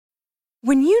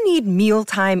When you need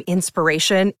mealtime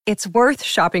inspiration, it's worth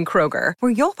shopping Kroger,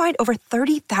 where you'll find over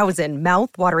 30,000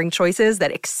 mouth-watering choices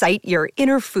that excite your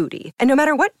inner foodie. And no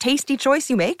matter what tasty choice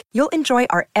you make, you'll enjoy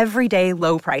our everyday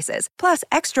low prices, plus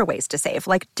extra ways to save,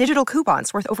 like digital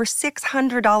coupons worth over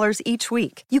 $600 each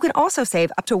week. You can also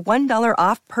save up to $1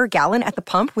 off per gallon at the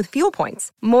pump with fuel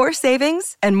points. More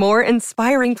savings and more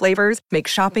inspiring flavors make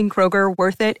shopping Kroger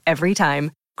worth it every time.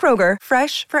 Kroger,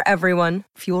 fresh for everyone.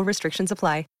 Fuel restrictions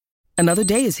apply. Another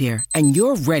day is here, and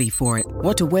you're ready for it.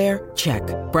 What to wear? Check.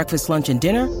 Breakfast, lunch, and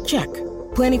dinner? Check.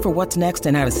 Planning for what's next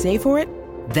and how to save for it?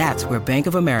 That's where Bank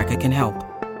of America can help.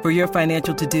 For your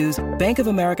financial to-dos, Bank of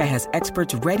America has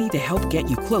experts ready to help get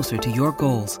you closer to your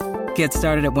goals. Get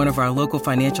started at one of our local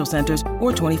financial centers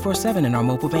or 24/7 in our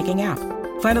mobile banking app.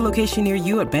 Find a location near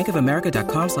you at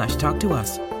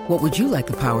bankofamerica.com/talktous. What would you like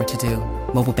the power to do?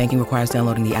 Mobile banking requires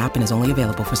downloading the app and is only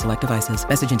available for select devices.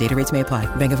 Message and data rates may apply.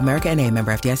 Bank of America N.A.,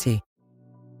 member FDIC.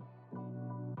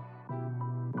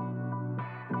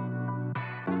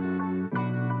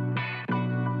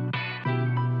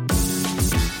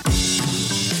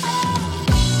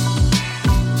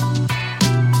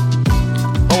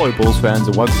 Hello Bulls fans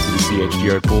and welcome to the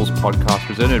CHGO Bulls podcast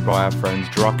presented by our friends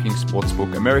DraftKings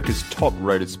Sportsbook, America's top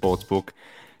rated sportsbook.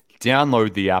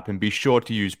 Download the app and be sure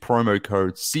to use promo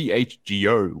code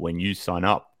CHGO when you sign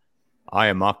up. I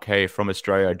am Mark Kay from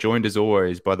Australia, joined as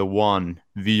always by the one,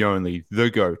 the only,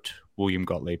 the GOAT, William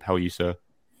Gottlieb. How are you, sir?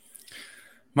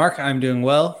 Mark, I'm doing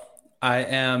well. I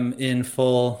am in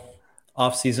full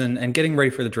off-season and getting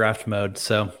ready for the draft mode,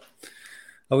 so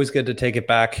always good to take it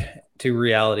back to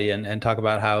reality and talk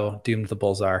about how doomed the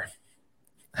Bulls are.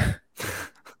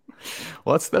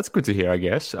 Well, that's good to hear, I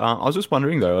guess. I was just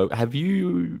wondering, though, have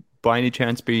you, by any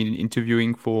chance, been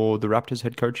interviewing for the Raptors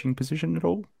head coaching position at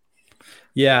all?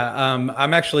 Yeah,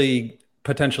 I'm actually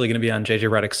potentially going to be on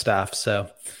JJ Redick's staff, so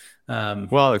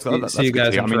that's see you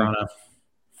guys in Toronto.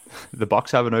 The Bucks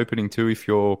have an opening too if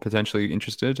you're potentially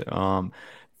interested.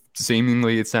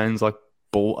 Seemingly, it sounds like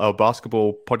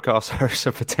basketball podcast hosts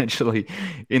are potentially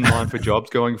in line for jobs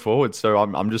going forward. So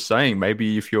I'm just saying,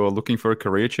 maybe if you're looking for a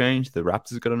career change, the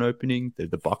Raptors got an opening, the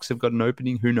Bucks have got an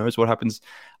opening. Who knows what happens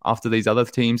after these other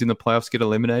teams in the playoffs get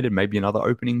eliminated? Maybe another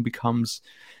opening becomes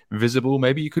visible.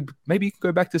 Maybe you could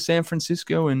go back to San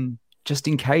Francisco, and just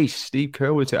in case Steve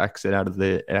Kerr were to exit out of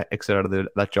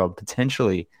that job,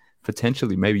 potentially,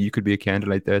 maybe you could be a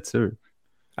candidate there too.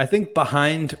 I think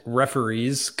behind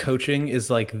referees, coaching is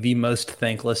like the most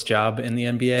thankless job in the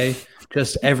NBA.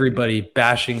 Just everybody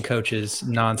bashing coaches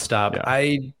nonstop. Yeah.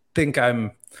 I think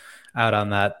I'm out on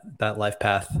that life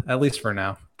path, at least for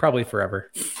now, probably forever.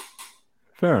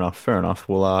 Fair enough.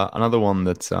 Well, another one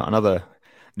that's another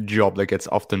job that gets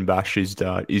often bashed is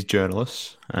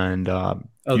journalists, and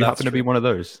you happen to be one of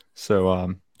those.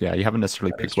 So you haven't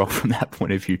necessarily picked well from that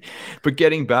point of view. But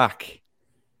getting back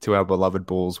to our beloved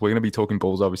Bulls. We're going to be talking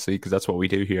Bulls, obviously, because that's what we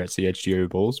do here at CHGO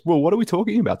Bulls. Well, what are we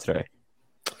talking about today?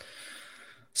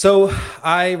 So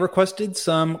I requested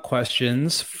some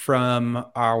questions from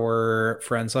our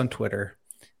friends on Twitter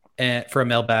for a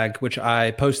mailbag, which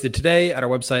I posted today at our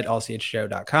website,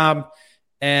 allchgo.com,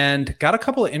 and got a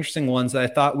couple of interesting ones that I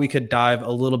thought we could dive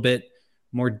a little bit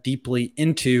more deeply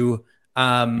into.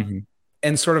 And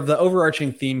sort of the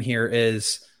overarching theme here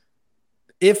is,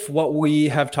 if what we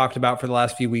have talked about for the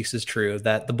last few weeks is true,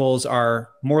 that the Bulls are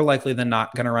more likely than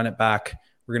not going to run it back,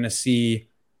 we're going to see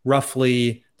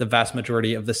roughly the vast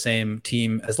majority of the same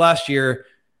team as last year,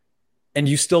 and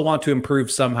you still want to improve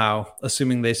somehow,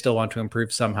 assuming they still want to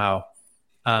improve somehow,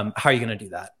 how are you going to do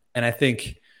that? And I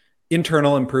think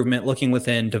internal improvement, looking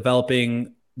within,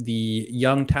 developing the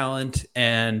young talent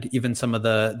and even some of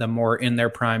the more in their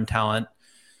prime talent,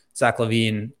 Zach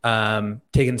LaVine,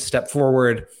 taking a step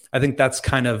forward. I think that's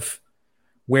kind of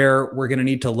where we're going to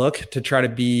need to look to try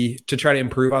to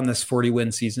improve on this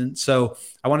 40-win season. So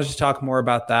I wanted to talk more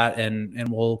about that, and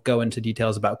we'll go into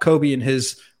details about Kobe and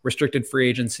his restricted free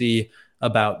agency,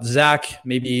 about Zach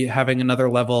maybe having another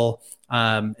level,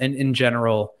 and in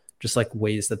general, just like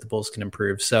ways that the Bulls can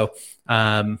improve. So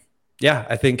I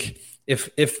think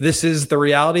if this is the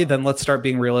reality, then let's start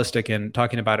being realistic and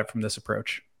talking about it from this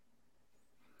approach.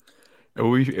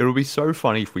 It'll be so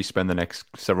funny if we spend the next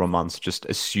several months just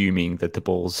assuming that the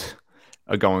Bulls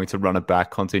are going to run it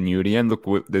back continuity. And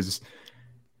look, there's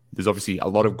obviously a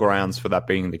lot of grounds for that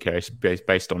being the case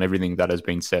based on everything that has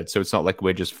been said. So it's not like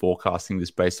we're just forecasting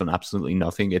this based on absolutely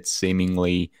nothing. It's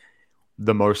seemingly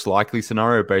the most likely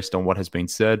scenario based on what has been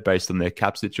said, based on their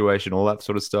cap situation, all that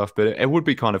sort of stuff. But it would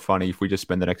be kind of funny if we just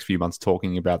spend the next few months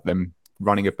talking about them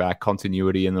running it back,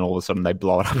 continuity, and then all of a sudden they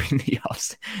blow it up in the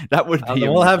offs. That would be.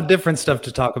 We'll have different stuff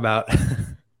to talk about.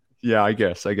 Yeah, I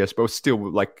guess. But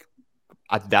still, like,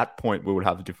 at that point, we would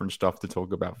have different stuff to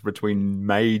talk about between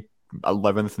May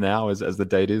 11th now, as the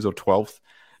date is, or 12th,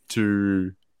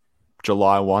 to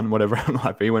July 1, whatever it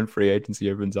might be, when free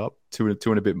agency opens up, two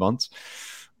and a bit months.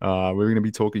 We're going to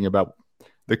be talking about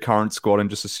the current squad and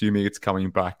just assuming it's coming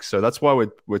back. So that's why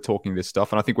we're talking this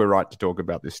stuff. And I think we're right to talk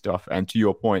about this stuff. And to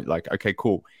your point, like, okay,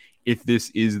 cool. If this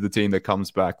is the team that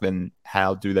comes back, then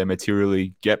how do they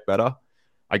materially get better?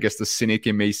 I guess the cynic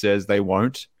in me says they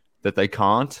won't, that they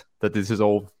can't, that this is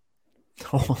all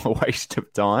a waste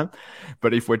of time.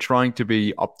 But if we're trying to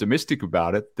be optimistic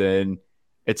about it, then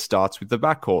it starts with the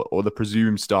backcourt, or the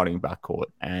presumed starting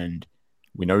backcourt. And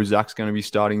we know Zach's going to be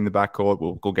starting the backcourt.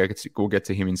 We'll get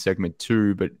to him in segment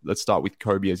 2, but let's start with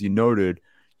Kobe. As you noted,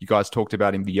 you guys talked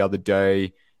about him the other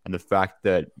day, and the fact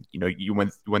that, you know, you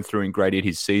went through and graded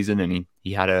his season, and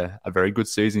he had a very good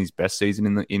season, his best season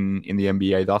in the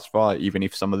NBA thus far, even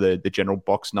if some of the general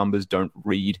box numbers don't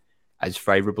read as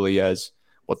favorably as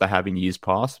what they have in years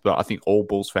past. But I think all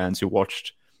Bulls fans who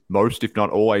watched most, if not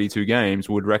all, 82 games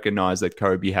would recognize that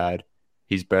Kobe had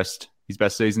his best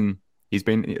season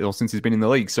since he's been in the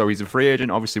league. So he's a free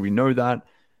agent. Obviously, we know that.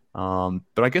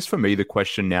 But I guess for me, the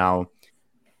question now,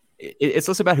 it's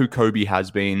less about who Kobe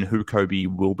has been, who Kobe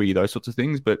will be, those sorts of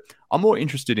things. But I'm more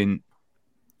interested in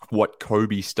what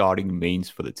Kobe starting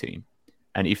means for the team,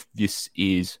 and if this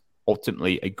is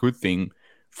ultimately a good thing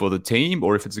for the team,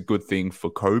 or if it's a good thing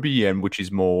for Kobe, and which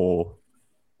is more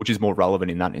relevant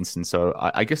in that instance. So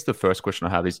I guess the first question I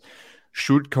have is,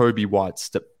 should Kobe White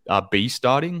be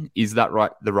starting? Is that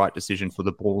the right decision for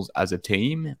the Bulls as a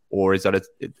team, or is that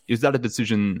a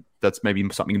decision that's maybe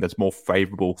something that's more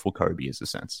favorable for Kobe as a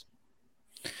sense?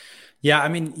 Yeah, I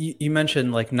mean, you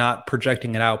mentioned like not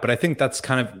projecting it out, but I think that's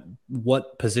kind of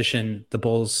what position the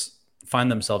Bulls find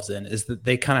themselves in, is that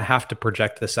they kind of have to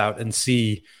project this out and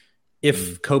see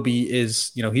if Kobe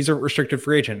is, you know, he's a restricted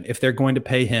free agent. If they're going to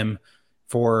pay him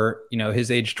for, you know, his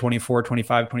age 24,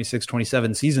 25, 26,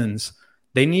 27 seasons,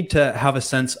 they need to have a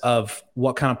sense of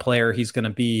what kind of player he's going to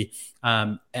be.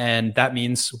 And that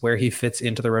means where he fits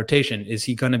into the rotation. Is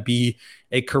he going to be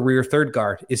a career third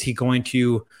guard? Is he going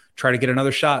to try to get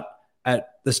another shot at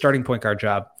the starting point guard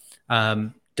job?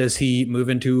 Does he move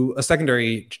into a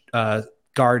secondary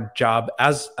guard job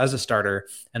as a starter?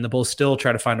 And the Bulls still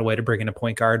try to find a way to bring in a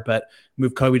point guard, but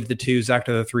move Kobe to the 2, Zach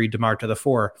to the 3, DeMar to the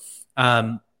 4.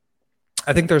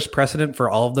 I think there's precedent for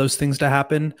all of those things to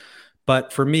happen.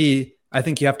 But for me, I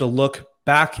think you have to look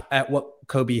back at what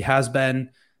Kobe has been,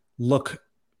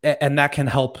 and that can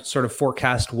help sort of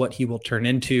forecast what he will turn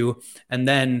into. And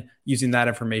then using that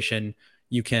information,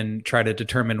 you can try to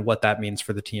determine what that means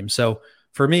for the team. So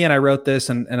for me, and I wrote this,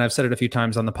 and I've said it a few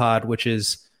times on the pod, which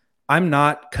is, I'm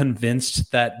not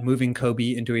convinced that moving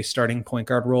Kobe into a starting point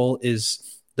guard role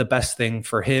is the best thing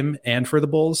for him and for the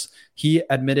Bulls. He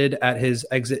admitted at his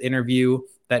exit interview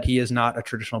that he is not a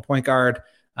traditional point guard.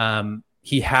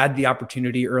 He had the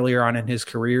opportunity earlier on in his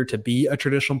career to be a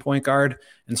traditional point guard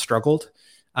and struggled.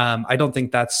 I don't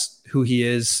think that's who he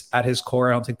is at his core.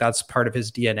 I don't think that's part of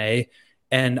his DNA.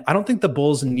 And I don't think the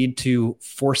Bulls need to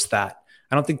force that.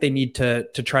 I don't think they need to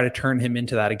try to turn him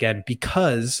into that again,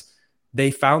 because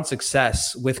they found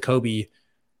success with Kobe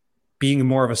being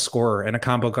more of a scorer and a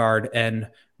combo guard and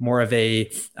more of a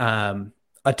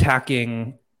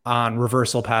attacking on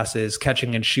reversal passes,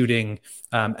 catching and shooting,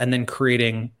 and then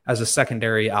creating as a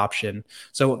secondary option.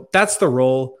 So that's the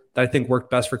role that I think worked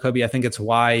best for Kobe. I think it's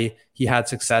why he had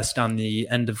success down the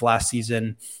end of last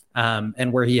season,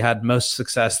 and where he had most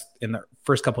success in the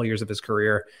first couple of years of his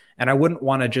career. And I wouldn't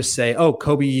want to just say, oh,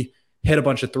 Kobe hit a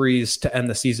bunch of threes to end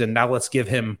the season, now let's give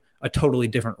him a totally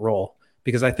different role,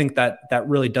 because I think that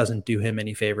really doesn't do him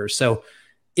any favors. So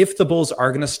if the Bulls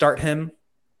are going to start him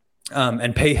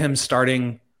and pay him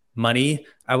starting money,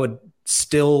 I would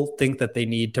still think that they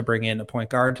need to bring in a point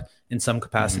guard in some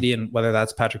capacity. And whether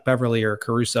that's Patrick Beverley or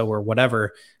Caruso or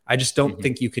whatever, I just don't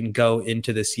think you can go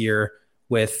into this year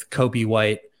with Kobe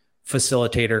White,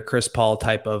 facilitator, Chris Paul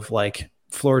type of like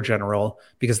floor general,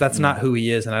 because that's not who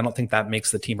he is. And I don't think that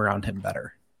makes the team around him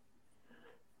better.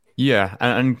 Yeah.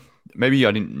 And maybe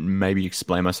I didn't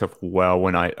explain myself well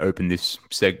when I opened this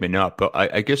segment up, but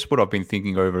I guess what I've been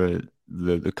thinking over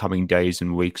the coming days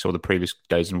and weeks, or the previous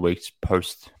days and weeks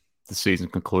post the season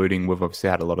concluding, we've obviously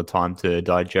had a lot of time to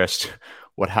digest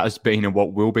what has been and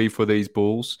what will be for these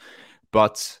Bulls.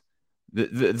 But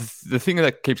the thing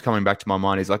that keeps coming back to my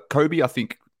mind is, like, Kobe, I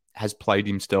think, has played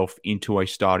himself into a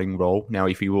starting role. Now,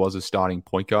 if he was a starting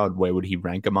point guard, where would he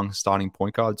rank among starting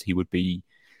point guards? He would be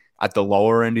at the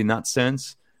lower end in that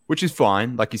sense, which is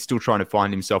fine. Like, he's still trying to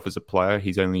find himself as a player.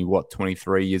 He's only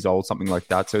 23 years old, something like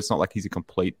that. So it's not like he's a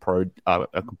complete pro,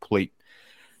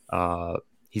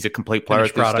 he's a complete player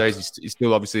at this stage. He's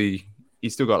still obviously,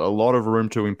 he's still got a lot of room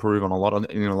to improve on a lot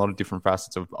of different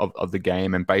facets of the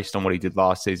game. And based on what he did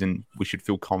last season, we should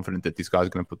feel confident that this guy's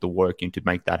going to put the work in to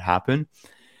make that happen.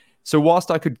 So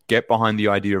whilst I could get behind the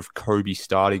idea of Kobe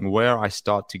starting, where I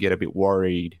start to get a bit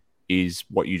worried is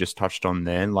what you just touched on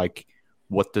there. Like,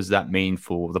 what does that mean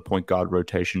for the point guard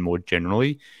rotation more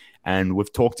generally? And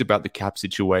we've talked about the cap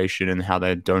situation and how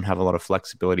they don't have a lot of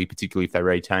flexibility, particularly if they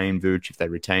retain Vooch, if they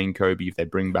retain Kobe, if they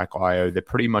bring back Io. They're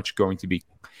pretty much going to be,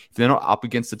 if they're not up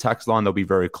against the tax line, they'll be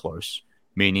very close,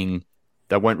 meaning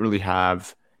they won't really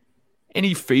have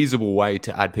any feasible way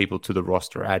to add people to the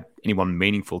roster, add anyone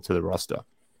meaningful to the roster,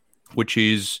 which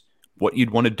is what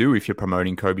you'd want to do if you're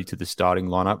promoting Kobe to the starting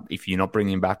lineup. If you're not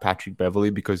bringing back Patrick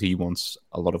Beverley because he wants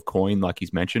a lot of coin, like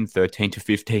he's mentioned, $13 to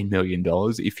 $15 million.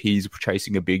 If he's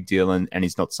chasing a big deal and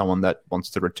he's not someone that wants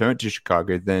to return to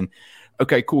Chicago, then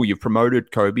okay, cool. You've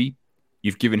promoted Kobe.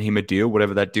 You've given him a deal,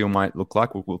 whatever that deal might look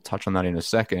like. We'll touch on that in a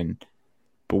second.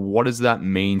 But what does that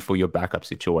mean for your backup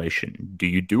situation? Do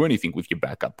you do anything with your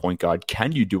backup point guard?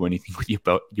 Can you do anything with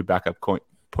your backup point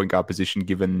guard position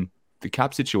given the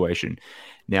cap situation?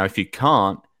 Now, if you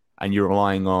can't, and you're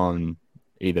relying on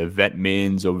either vet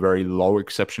mins or very low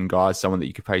exception guys, someone that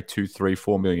you could pay $2, $3,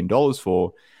 $4 million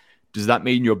for, does that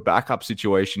mean your backup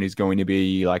situation is going to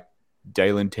be like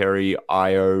Dalen Terry,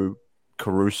 Io,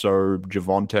 Caruso,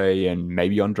 Javonte, and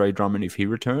maybe Andre Drummond if he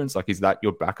returns? Like, is that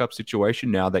your backup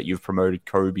situation now that you've promoted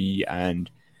Kobe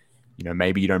and, you know,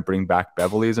 maybe you don't bring back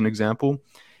Beverly as an example?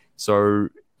 So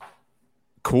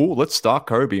cool, let's start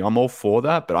Kobe. I'm all for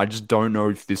that, but I just don't know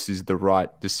if this is the right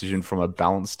decision from a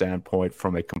balance standpoint,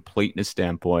 from a completeness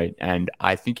standpoint. And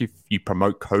I think if you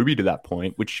promote Kobe to that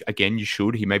point, which again you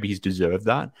should, he's deserved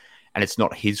that, and it's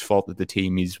not his fault that the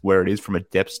team is where it is from a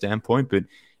depth standpoint. But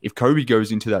if Kobe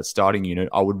goes into that starting unit,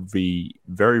 I would be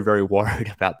very, very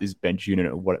worried about this bench unit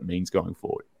and what it means going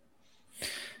forward.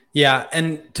 Yeah,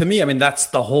 and to me, I mean, that's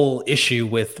the whole issue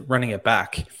with running it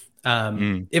back.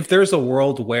 If there's a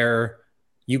world where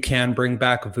you can bring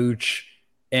back Vooch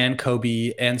and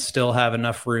Kobe and still have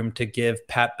enough room to give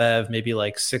Pat Bev maybe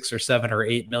like 6 or 7 or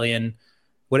 8 million.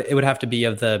 It would have to be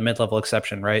of the mid-level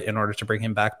exception, right, in order to bring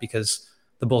him back because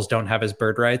the Bulls don't have his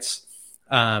bird rights.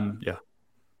 Yeah.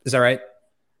 Is that right?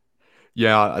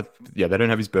 Yeah, they don't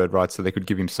have his bird rights, so they could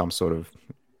give him some sort of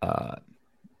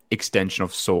extension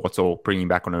of sorts, or bring him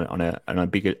back on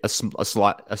a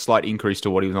slight increase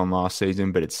to what he was on last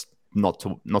season, but it's not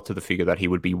to the figure that he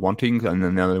would be wanting. And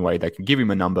then the only way they can give him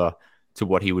a number to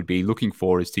what he would be looking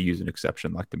for is to use an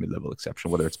exception like the mid-level exception,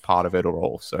 whether it's part of it or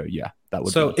all. So yeah, that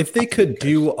would. So if they could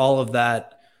do all of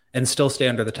that and still stay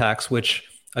under the tax, which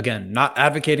again, not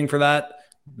advocating for that,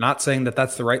 not saying that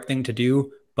that's the right thing to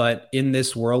do, but in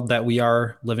this world that we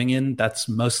are living in, that's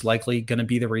most likely going to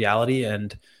be the reality.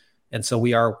 And so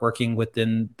we are working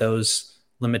within those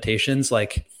limitations.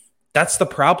 Like, that's the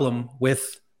problem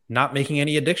with not making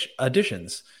any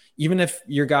additions. Even if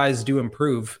your guys do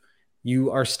improve, you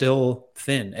are still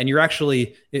thin. And you're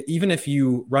actually, even if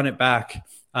you run it back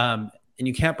and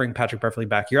you can't bring Patrick Beverley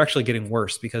back, you're actually getting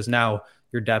worse because now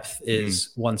your depth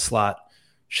is one slot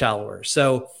shallower.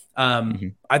 So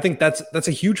I think that's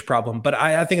a huge problem, but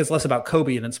I think it's less about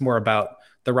Kobe and it's more about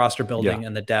the roster building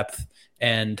and the depth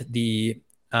and the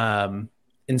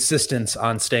insistence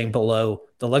on staying below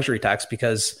the luxury tax.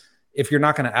 Because if you're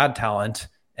not going to add talent,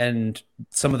 and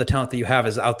some of the talent that you have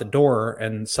is out the door,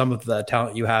 and some of the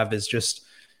talent you have is just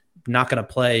not going to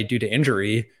play due to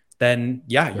injury, then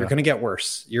you're going to get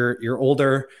worse. You're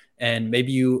older, and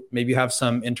maybe you have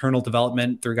some internal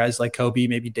development through guys like Kobe.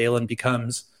 Maybe Dalen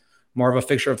becomes more of a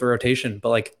fixture of the rotation, but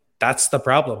like, that's the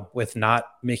problem with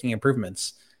not making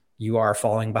improvements. You are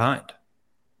falling behind.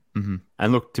 Mm-hmm.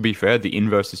 And look, to be fair, the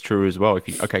inverse is true as well. If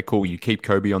you keep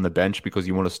Kobe on the bench because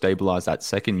you want to stabilize that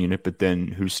second unit, but then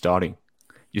who's starting?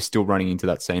 You're still running into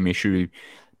that same issue.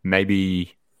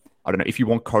 Maybe, I don't know, if you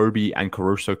want Kobe and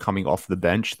Caruso coming off the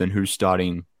bench, then who's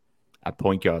starting at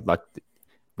point guard? Like,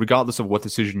 regardless of what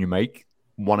decision you make,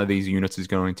 one of these units is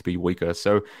going to be weaker.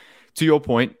 So to your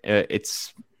point, it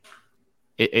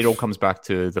all comes back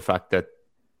to the fact that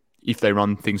if they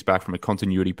run things back from a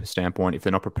continuity standpoint, if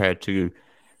they're not prepared to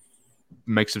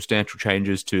make substantial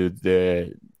changes to their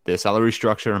salary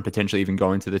structure and potentially even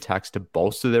go into the tax to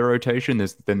bolster their rotation,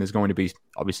 then there's going to be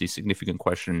obviously significant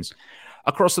questions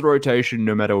across the rotation,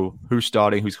 no matter who's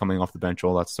starting, who's coming off the bench,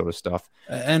 all that sort of stuff.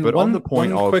 But on the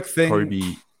point of quick thing, Kobe,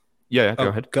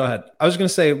 go ahead. I was going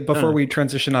to say, before we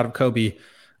transition out of Kobe,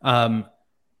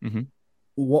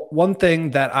 one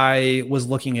thing that I was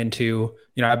looking into,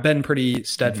 I've been pretty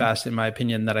steadfast in my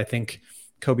opinion that I think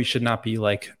Kobe should not be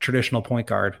like traditional point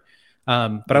guard.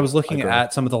 But I was looking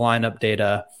at some of the lineup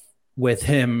data with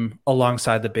him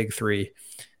alongside the big three,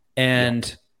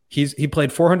 and he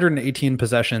played 418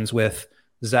 possessions with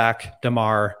Zach,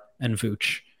 DeMar, and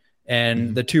Vooch.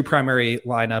 And the two primary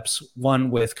lineups,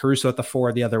 one with Caruso at the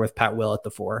 4, the other with Pat Will at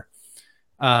the 4.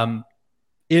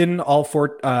 In all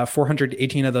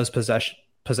 418 of those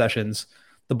possessions,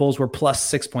 the Bulls were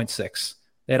plus 6.6.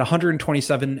 They had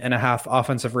 127.5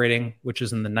 offensive rating, which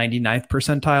is in the 99th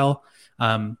percentile.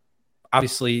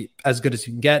 Obviously, as good as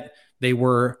you can get. They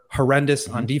were horrendous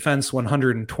on defense,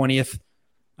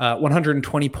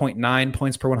 120.9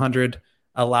 points per 100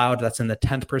 allowed. That's in the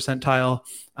 10th percentile.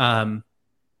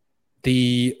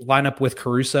 The lineup with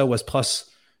Caruso was plus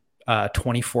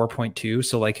 24.2.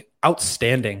 So like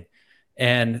outstanding.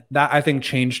 And that I think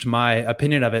changed my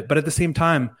opinion of it. But at the same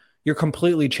time, you're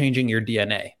completely changing your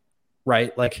DNA,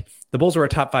 right? Like the Bulls were a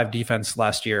top 5 defense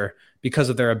last year because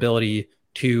of their ability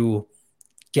to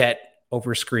get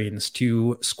over screens,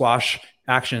 to squash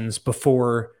actions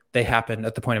before they happen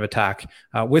at the point of attack.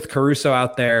 With Caruso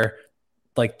out there,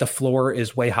 like the floor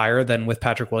is way higher than with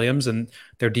Patrick Williams, and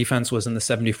their defense was in the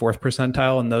 74th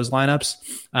percentile in those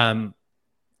lineups.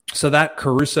 So that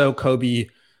Caruso, Kobe,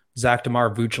 Zach,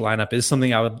 DeMar, Vooch lineup is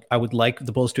something I would like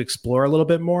the Bulls to explore a little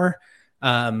bit more.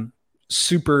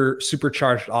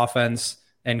 Supercharged offense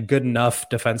and good enough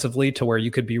defensively to where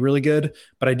you could be really good.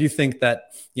 But I do think that,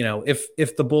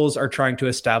 if the Bulls are trying to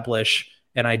establish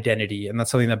an identity, and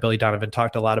that's something that Billy Donovan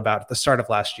talked a lot about at the start of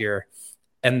last year,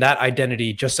 and that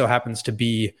identity just so happens to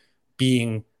be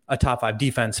being a top 5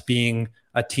 defense, being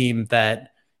a team that,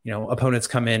 opponents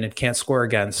come in and can't score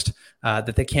against,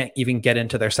 that they can't even get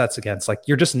into their sets against. Like,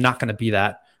 you're just not going to be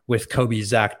that with Kobe,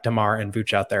 Zach, DeMar, and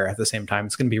Vooch out there at the same time.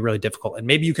 It's going to be really difficult. And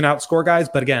maybe you can outscore guys,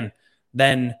 but again,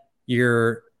 then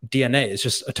your DNA is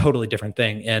just a totally different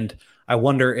thing. And I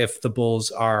wonder if the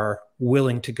Bulls are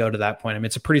willing to go to that point. I mean,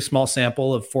 it's a pretty small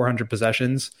sample of 400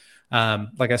 possessions.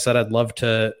 Like I said, I'd love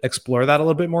to explore that a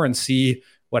little bit more and see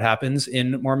what happens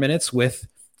in more minutes with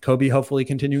Kobe hopefully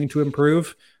continuing to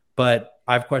improve. But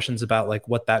I have questions about like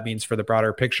what that means for the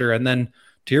broader picture. And then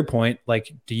to your point,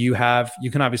 like, you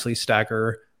can obviously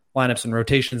stagger lineups and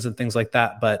rotations and things like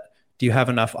that, but do you have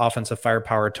enough offensive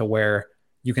firepower to where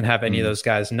you can have any of those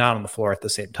guys not on the floor at the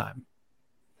same time?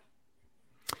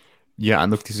 Yeah,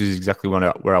 and look, this is exactly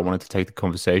where I wanted to take the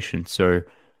conversation. So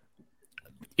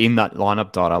in that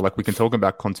lineup data, like, we can talk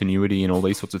about continuity and all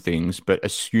these sorts of things, but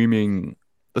let's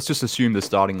just assume the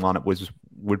starting lineup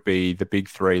would be the big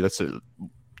three.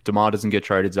 DeMar doesn't get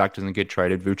traded, Zach doesn't get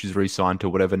traded, Vooch is re-signed to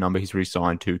whatever number he's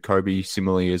re-signed to, Kobe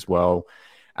similarly as well.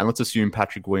 And let's assume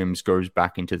Patrick Williams goes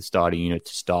back into the starting unit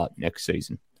to start next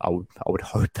season. I would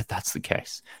hope that that's the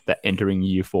case, that entering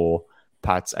year 4,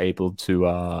 Pat's able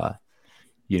to,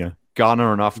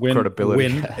 garner enough credibility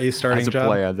win a starting as a job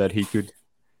player that he could,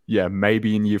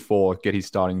 maybe in year 4 get his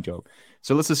starting job.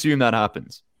 So let's assume that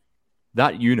happens.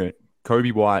 That unit, Kobe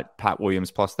White, Pat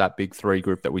Williams, plus that big 3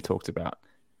 group that we talked about,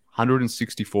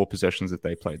 164 possessions that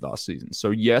they played last season.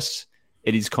 So yes,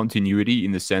 it is continuity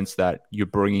in the sense that you're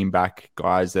bringing back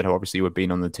guys that obviously have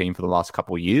been on the team for the last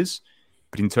couple of years.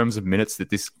 But in terms of minutes that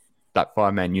that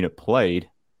 5-man unit played,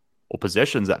 or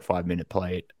possessions that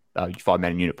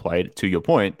 5-man unit played, to your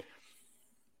point,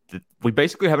 we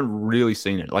basically haven't really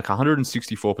seen it. Like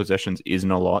 164 possessions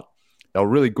isn't a lot. They were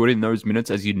really good in those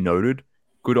minutes, as you noted.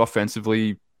 Good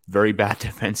offensively, very bad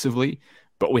defensively,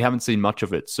 but we haven't seen much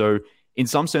of it. So in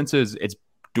some senses, it's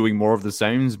doing more of the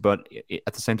same, but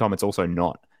at the same time, it's also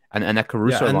not. And that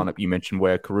Caruso lineup you mentioned,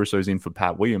 where Caruso's in for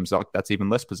Pat Williams, that's even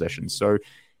less possessions. So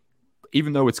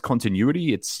even though it's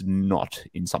continuity, it's not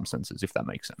in some senses, if that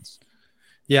makes sense.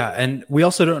 Yeah, and we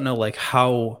also don't know like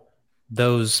how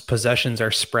those possessions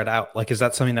are spread out. Like, is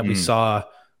that something that we saw,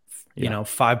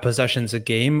 5 possessions a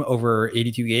game over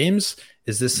 82 games?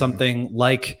 Is this something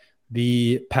like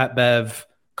the Pat Bev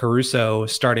Caruso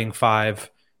starting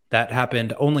 5 that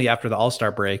happened only after the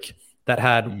All-Star break that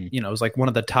had, it was like one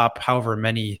of the top, however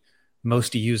many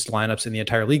most used lineups in the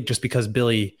entire league, just because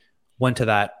Billy went to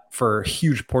that for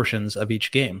huge portions of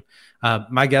each game.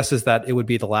 My guess is that it would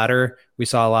be the latter. We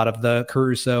saw a lot of the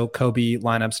Caruso, Kobe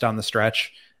lineups down the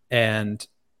stretch, and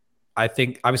I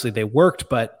think obviously they worked,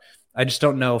 but I just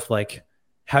don't know if like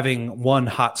having one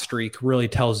hot streak really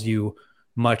tells you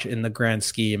much in the grand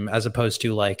scheme, as opposed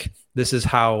to like, this is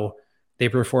how they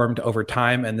performed over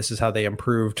time and this is how they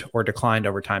improved or declined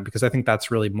over time, because I think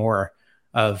that's really more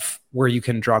of where you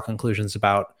can draw conclusions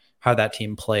about how that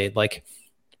team played. Like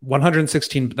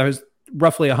 116, that was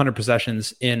roughly 100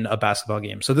 possessions in a basketball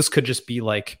game. So this could just be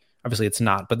like, obviously it's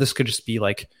not, but this could just be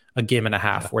like a game and a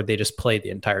half where they just play the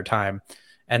entire time.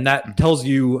 And that tells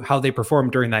you how they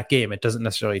performed during that game. It doesn't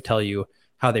necessarily tell you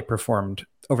how they performed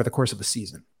over the course of the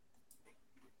season.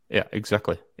 Yeah,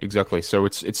 exactly. So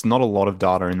it's not a lot of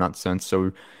data in that sense.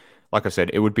 So like I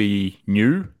said, it would be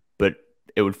new, but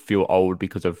it would feel old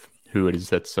because of who it is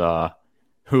that's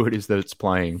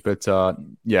playing. But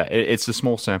it's a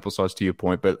small sample size to your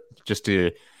point. But just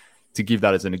to give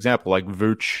that as an example, like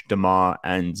Vooch, DeMar,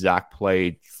 and Zach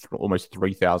played almost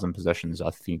 3,000 possessions.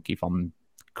 I think if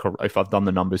I've done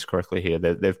the numbers correctly here,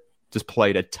 they've just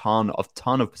played a ton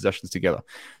of possessions together.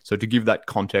 So to give that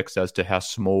context as to how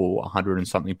small 100 and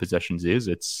something possessions is,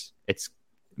 it's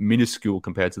minuscule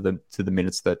compared to the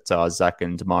minutes that Zach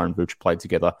and DeMar and Vooch played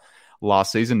together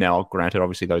last season. Now, granted,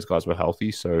 obviously those guys were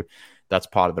healthy, so that's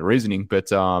part of the reasoning.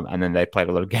 But and then they played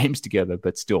a lot of games together,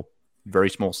 but still very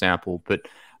small sample. But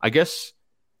I guess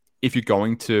if you're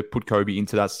going to put Kobe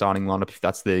into that starting lineup, if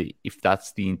that's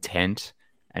the intent,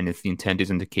 and if the intent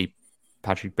isn't to keep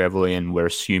Patrick Beverley, and we're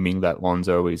assuming that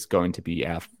Lonzo is going to be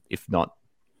out, if not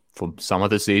for some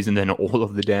of the season, then all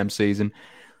of the damn season.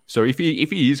 So if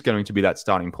he is going to be that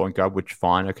starting point guard, which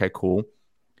fine, okay, cool.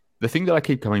 The thing that I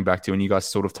keep coming back to, and you guys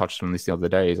sort of touched on this the other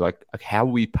day, is like how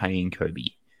are we paying Kobe?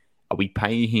 Are we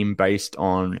paying him based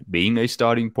on being a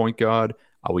starting point guard?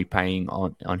 Are we paying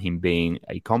on him being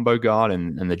a combo guard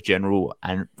and the general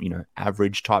and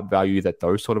average type value that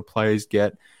those sort of players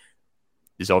get?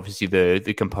 There's obviously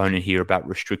the component here about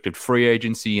restricted free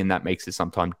agency, and that makes it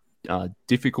sometimes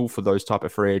difficult for those type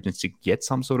of free agents to get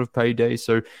some sort of payday.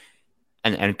 So,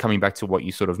 and coming back to what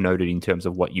you sort of noted in terms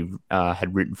of what you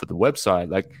had written for the website,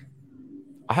 like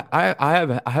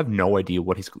I have no idea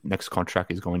what his next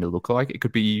contract is going to look like. It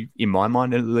could be, in my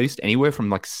mind at least, anywhere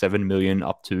from like 7 million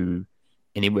up to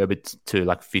anywhere to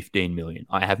like 15 million.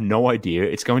 I have no idea.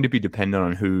 It's going to be dependent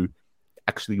on who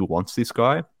actually wants this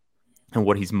guy and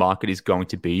what his market is going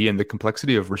to be. And the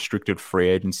complexity of restricted free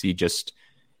agency just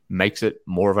makes it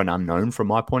more of an unknown from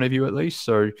my point of view, at least.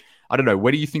 So I don't know.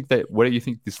 Where do you think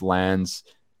this lands?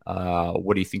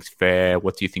 What do you think's fair?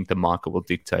 What do you think the market will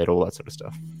dictate? All that sort of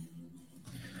stuff.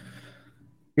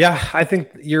 Yeah, I think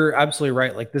you're absolutely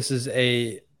right. Like, this is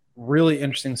a really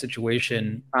interesting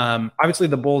situation. Obviously,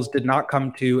 the Bulls did not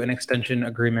come to an extension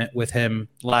agreement with him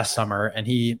last summer, and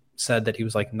he said that he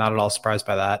was like not at all surprised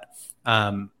by that.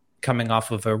 Coming off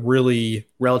of a really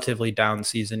relatively down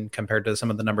season compared to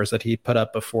some of the numbers that he put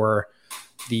up before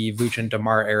the Vooch and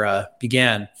DeMar era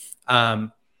began.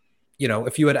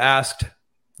 If you had asked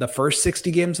the first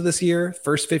 60 games of this year,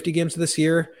 first 50 games of this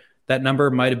year, that number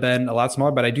might have been a lot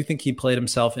smaller, but I do think he played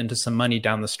himself into some money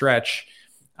down the stretch.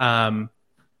 And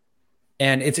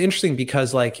it's interesting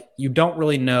because like you don't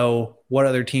really know what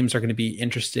other teams are going to be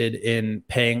interested in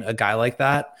paying a guy like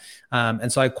that.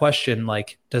 And so I question,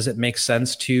 like, does it make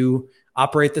sense to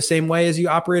operate the same way as you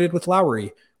operated with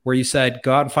Lowry, where you said,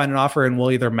 go out and find an offer and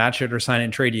we'll either match it or sign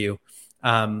and trade you?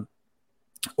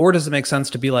 Or does it make sense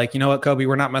to be like, you know what, Kobe,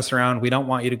 we're not messing around. We don't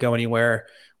want you to go anywhere.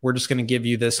 We're just going to give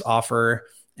you this offer.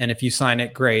 And if you sign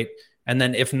it, great. And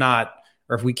then if not,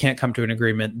 or if we can't come to an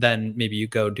agreement, then maybe you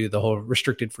go do the whole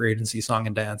restricted free agency song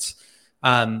and dance.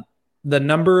 The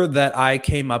number that I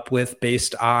came up with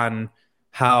based on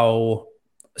how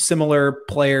similar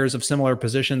players of similar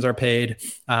positions are paid,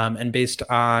 and based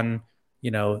on,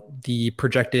 the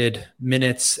projected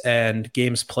minutes and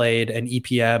games played and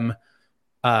EPM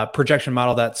projection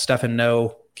model that Stefan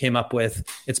No came up with,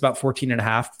 it's about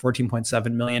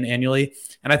 14.7 million annually.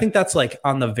 And I think that's like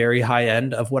on the very high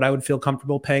end of what I would feel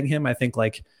comfortable paying him. I think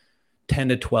like 10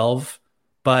 to 12,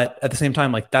 but at the same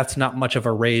time, like that's not much of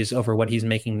a raise over what he's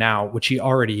making now, which he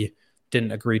already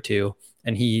didn't agree to.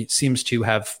 And he seems to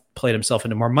have played himself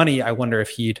into more money. I wonder if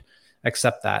he'd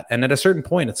accept that. And at a certain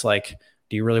point, it's like,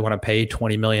 do you really want to pay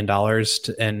 $20 million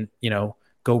and,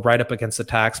 go right up against the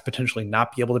tax, potentially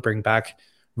not be able to bring back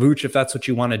Vooch if that's what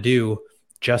you want to do,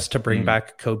 just to bring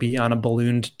back Kobe on a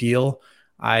ballooned deal?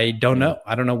 I don't know.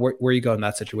 I don't know where you go in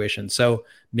that situation. So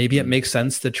maybe it makes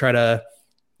sense to try to,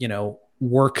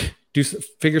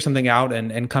 figure something out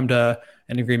and come to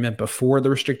an agreement before the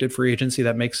restricted free agency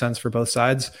that makes sense for both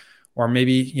sides. Or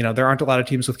maybe, there aren't a lot of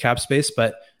teams with cap space,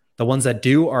 but the ones that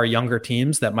do are younger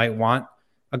teams that might want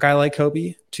a guy like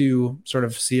Kobe to sort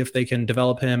of see if they can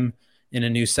develop him in a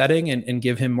new setting and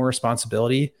give him more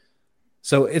responsibility.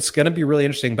 So it's going to be really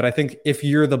interesting. But I think if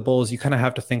you're the Bulls, you kind of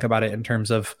have to think about it in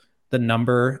terms of the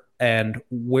number and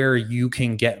where you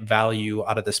can get value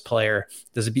out of this player.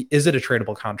 Is it a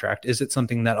tradable contract? Is it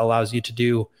something that allows you to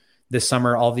do this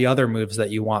summer all the other moves that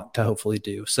you want to hopefully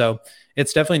do? So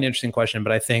it's definitely an interesting question,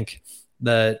 but I think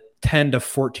the $10 to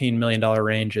 $14 million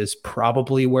range is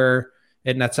probably where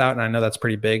it nets out. And I know that's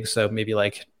pretty big. So maybe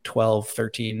like 12,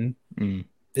 13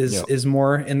 is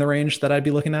more in the range that I'd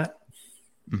be looking at.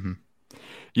 Mm-hmm.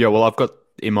 Yeah, well, I've got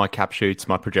in my cap sheets,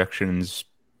 my projections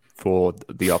for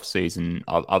the off season.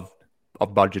 I've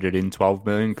budgeted in 12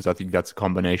 million because I think that's a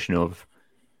combination of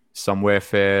somewhere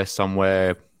fair,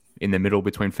 somewhere in the middle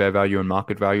between fair value and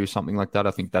market value, something like that.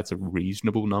 I think that's a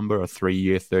reasonable number, a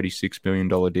 3-year, $36 million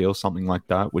deal, something like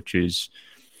that, which is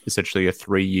essentially a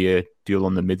 3-year deal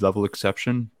on the mid-level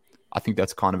exception. I think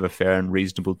that's kind of a fair and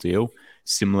reasonable deal.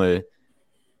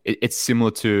 It's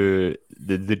similar to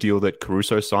the deal that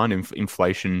Caruso signed.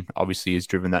 Inflation obviously has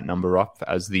driven that number up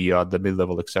as the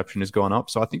mid-level exception has gone up.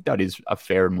 So I think that is a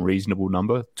fair and reasonable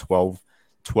number,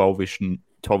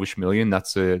 12-ish million.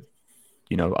 That's a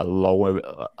low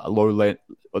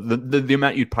the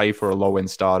amount you'd pay for a low end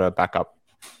starter backup,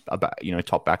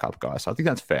 top backup guy. So I think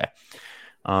that's fair.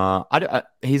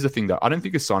 Here's the thing though, I don't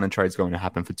think a sign and trade is going to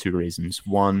happen for 2 reasons.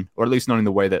 One, or at least not in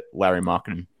the way that Larry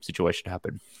Markkinen situation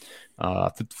happened.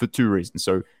 For 2 reasons.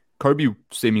 So Kobe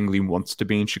seemingly wants to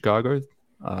be in Chicago.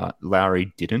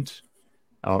 Larry didn't,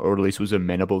 or at least was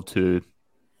amenable to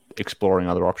exploring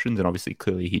other options, and obviously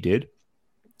clearly he did.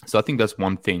 So I think that's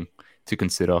one thing to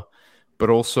consider. But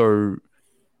also,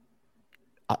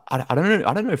 I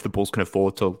don't know if the Bulls can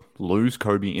afford to lose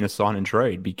Kobe in a sign and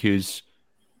trade because,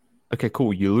 okay,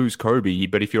 cool, you lose Kobe,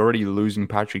 but if you're already losing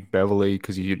Patrick Beverley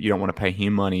because you don't want to pay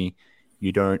him money,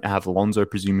 you don't have Lonzo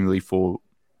presumably for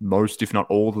most, if not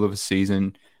all, of the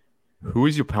season. Who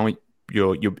is your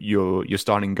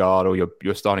starting guard or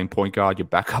your starting point guard, your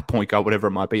backup point guard, whatever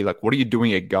it might be? Like, what are you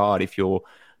doing at guard if you're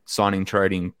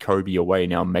trading Kobe away?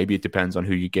 Now, maybe it depends on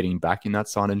who you're getting back in that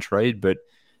sign and trade, but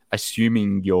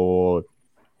assuming you're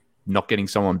not getting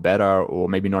someone better or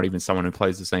maybe not even someone who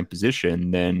plays the same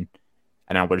position, then,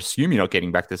 and I would assume you're not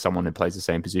getting back to someone who plays the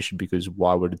same position, because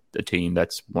why would a team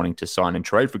that's wanting to sign and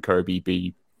trade for Kobe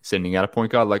be sending out a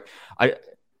point guard? Like,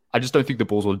 I just don't think the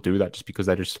Bulls will do that just because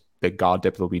their guard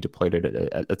depth will be depleted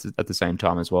at the same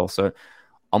time as well. So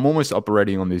I'm almost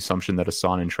operating on the assumption that a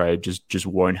sign and trade just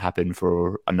won't happen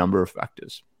for a number of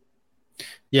factors.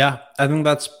 Yeah, I think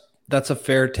that's a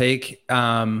fair take.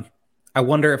 I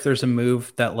wonder if there's a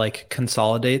move that like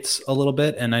consolidates a little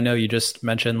bit. And I know you just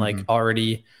mentioned like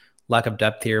already lack of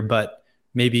depth here, but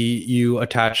maybe you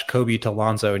attach Kobe to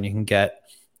Lonzo and you can get,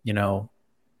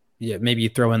 maybe you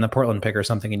throw in the Portland pick or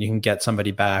something and you can get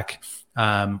somebody back.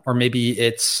 Or maybe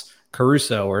it's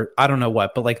Caruso or I don't know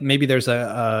what, but like maybe there's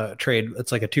a trade.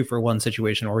 It's like a 2-for-1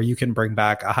 situation where you can bring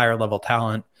back a higher level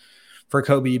talent for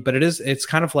Kobe, but it's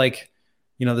kind of like,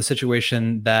 the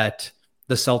situation that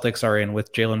the Celtics are in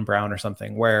with Jaylen Brown or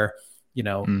something where,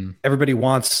 everybody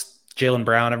wants Jaylen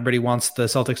Brown. Everybody wants the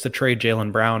Celtics to trade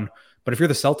Jaylen Brown. But if you're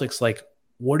the Celtics, like,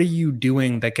 what are you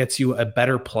doing that gets you a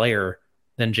better player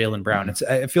than Jaylen Brown?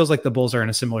 It feels like the Bulls are in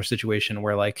a similar situation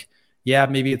where like, yeah,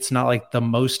 maybe it's not like the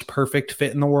most perfect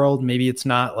fit in the world. Maybe it's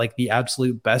not like the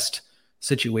absolute best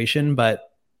situation,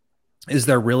 but is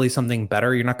there really something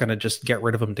better? You're not going to just get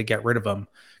rid of them to get rid of them,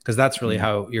 because that's really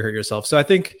how you hurt yourself. So I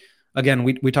think, again,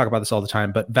 we talk about this all the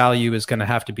time, but value is going to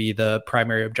have to be the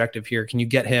primary objective here. Can you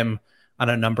get him on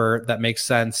a number that makes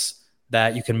sense,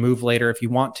 that you can move later if you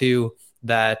want to,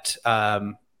 that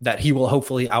he will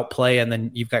hopefully outplay, and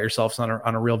then you've got yourselves on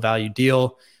a real value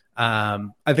deal.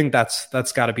 I think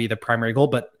that's got to be the primary goal.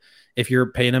 But if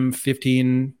you're paying him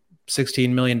 $15-16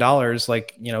 million,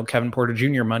 like, Kevin Porter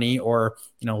Jr. money or,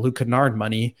 Luke Kennard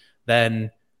money,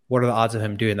 then what are the odds of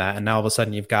him doing that? And now all of a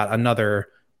sudden you've got another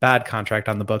bad contract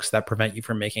on the books that prevent you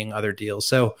from making other deals.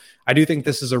 So I do think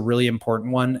this is a really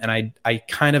important one. And I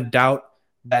kind of doubt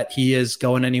that he is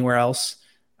going anywhere else.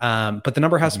 But the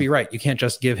number has to be right. You can't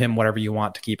just give him whatever you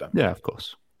want to keep him. Yeah, of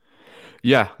course.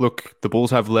 Yeah, look, the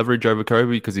Bulls have leverage over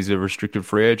Kobe because he's a restricted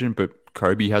free agent, but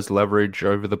Kobe has leverage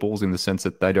over the Bulls in the sense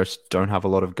that they just don't have a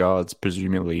lot of guards,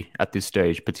 presumably, at this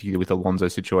stage, particularly with the Lonzo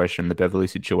situation, the Beverly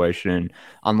situation.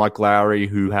 Unlike Lowry,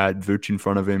 who had Vooch in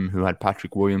front of him, who had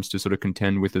Patrick Williams to sort of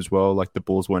contend with as well, like the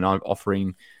Bulls weren't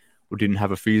offering or didn't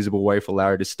have a feasible way for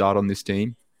Lowry to start on this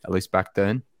team, at least back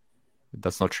then.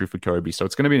 That's not true for Kobe. So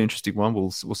it's going to be an interesting one.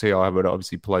 We'll see how it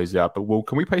obviously plays out. But,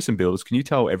 can we pay some bills? Can you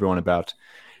tell everyone about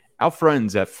our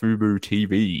friends at Fubo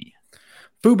TV?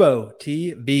 Fubo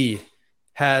TV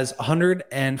has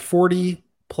 140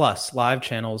 plus live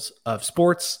channels of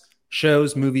sports,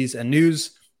 shows, movies, and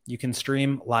news. You can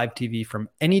stream live TV from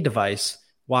any device,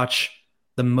 watch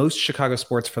the most Chicago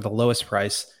sports for the lowest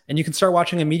price, and you can start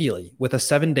watching immediately with a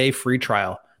 7-day free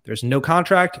trial. There's no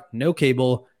contract, no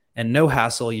cable, and no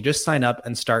hassle. You just sign up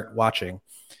and start watching.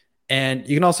 And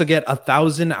you can also get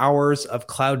 1,000 hours of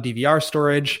cloud DVR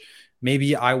storage.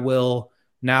 Maybe I will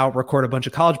now record a bunch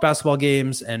of college basketball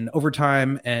games and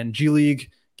overtime and G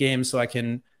League games so I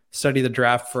can study the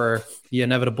draft for the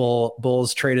inevitable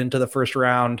Bulls trade into the first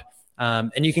round.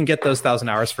 And you can get those 1,000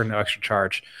 hours for no extra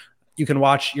charge. You can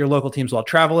watch your local teams while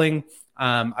traveling.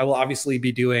 I will obviously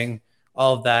be doing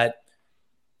all of that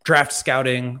draft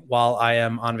scouting while I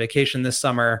am on vacation this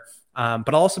summer.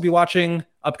 But I'll also be watching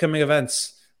upcoming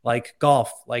events like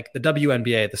golf, like the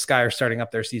WNBA. The Sky are starting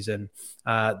up their season.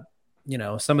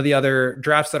 Some of the other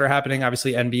drafts that are happening,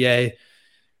 obviously NBA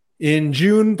in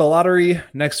June, the lottery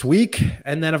next week.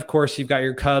 And then, of course, you've got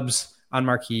your Cubs on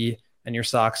Marquee and your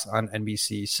Sox on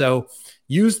NBC. So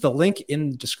use the link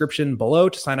in the description below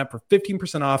to sign up for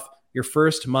 15% off your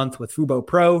first month with Fubo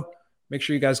Pro. Make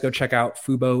sure you guys go check out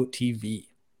Fubo TV.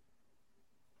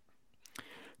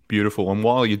 Beautiful. And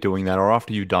while you're doing that, or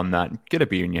after you've done that, get a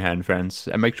beer in your hand, friends,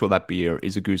 and make sure that beer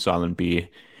is a Goose Island beer.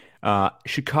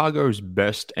 Chicago's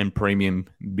best and premium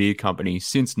beer company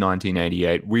since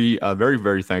 1988. We are very,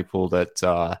 very thankful that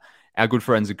our good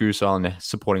friends at Goose Island are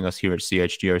supporting us here at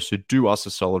CHGO. So do us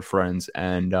a solid, friends,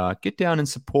 and get down and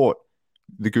support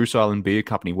the Goose Island Beer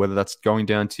Company, whether that's going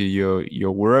down to your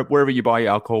wherever you buy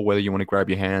your alcohol, whether you want to grab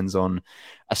your hands on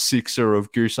a sixer of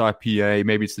Goose IPA,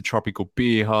 maybe it's the Tropical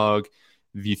Beer Hug,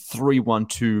 the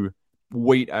 312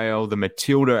 Wheat Ale, the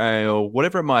Matilda Ale,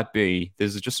 whatever it might be.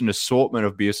 There's just an assortment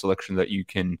of beer selection that you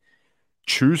can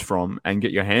choose from and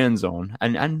get your hands on.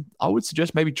 And I would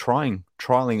suggest maybe trialing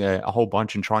a whole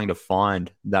bunch and trying to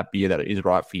find that beer that is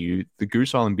right for you. The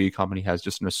Goose Island Beer Company has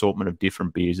just an assortment of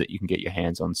different beers that you can get your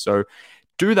hands on. So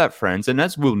do that, friends. And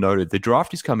as Will noted, the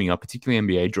draft is coming up, particularly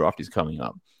NBA draft is coming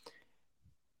up.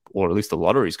 Or at least the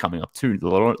lottery is coming up too. The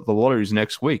lottery is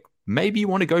next week. Maybe you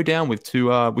want to go down with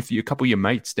a couple of your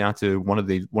mates down to one of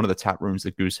the tap rooms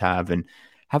that Goose have and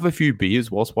have a few beers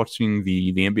whilst watching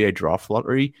the NBA draft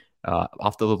lottery.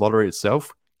 After the lottery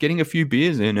itself, getting a few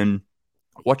beers in and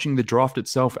watching the draft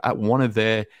itself at one of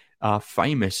their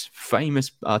famous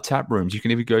tap rooms. You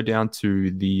can even go down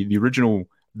to the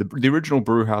original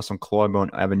brew house on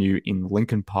Claremont Avenue in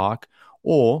Lincoln Park,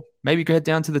 or maybe go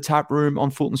down to the tap room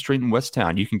on Fulton Street in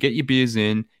Westtown. You can get your beers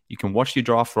in. You can watch your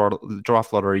draft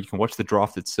lottery. You can watch the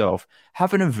draft itself.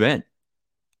 Have an event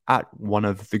at one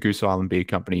of the Goose Island Beer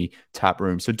Company tap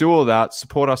rooms. So do all that.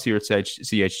 Support us here at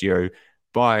CHGO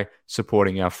by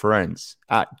supporting our friends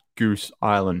at Goose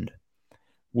Island.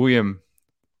 William,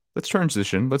 let's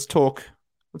transition. Let's talk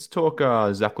Zach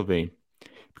LaVine,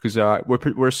 because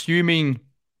we're assuming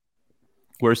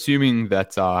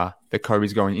that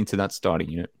Kobe's going into that starting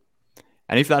unit.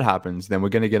 And if that happens, then we're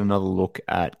going to get another look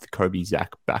at the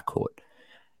Kobe-Zach backcourt.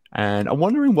 And I'm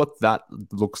wondering what that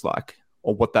looks like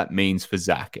or what that means for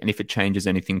Zach and if it changes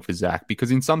anything for Zach.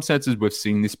 Because in some senses, we've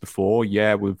seen this before.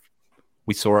 Yeah,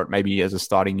 we saw it maybe as a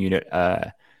starting unit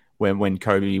when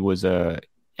Kobe was an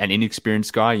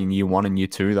inexperienced guy in year 1 and year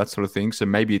 2, that sort of thing. So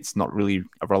maybe it's not really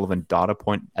a relevant data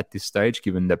point at this stage,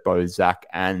 given that both Zach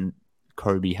and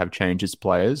Kobe have changed as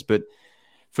players. But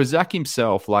for Zach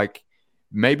himself, like,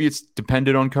 maybe it's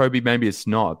dependent on Kobe, maybe it's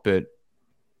not, but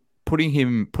putting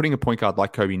a point guard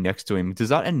like Kobe next to him, does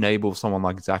that enable someone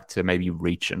like Zach to maybe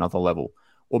reach another level?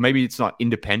 Or maybe it's not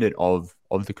independent of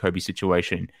the Kobe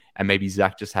situation, and maybe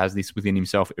Zach just has this within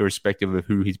himself, irrespective of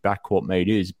who his backcourt mate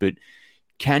is. But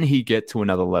can he get to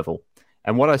another level?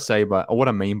 And what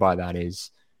I mean by that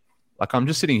is, like, I'm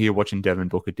just sitting here watching Devin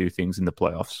Booker do things in the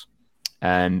playoffs,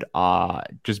 and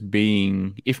just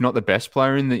being, if not the best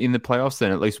player in the playoffs,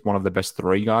 then at least one of the best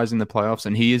 3 guys in the playoffs.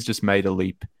 And he has just made a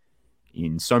leap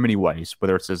in so many ways,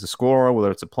 whether it's as a scorer, whether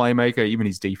it's a playmaker, even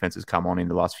his defense has come on in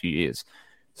the last few years.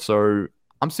 So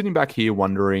I'm sitting back here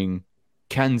wondering,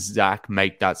 can Zach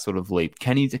make that sort of leap?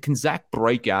 Can Zach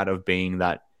break out of being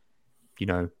that,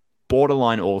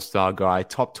 borderline all-star guy,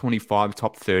 top 25,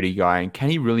 top 30 guy, and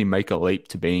can he really make a leap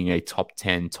to being a top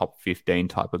 10, top 15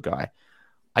 type of guy?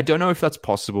 I don't know if that's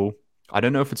possible. I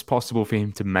don't know if it's possible for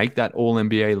him to make that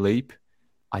all-NBA leap.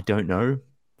 I don't know.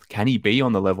 Can he be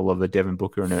on the level of a Devin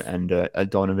Booker and a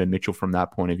Donovan Mitchell from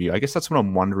that point of view? I guess that's what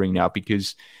I'm wondering now,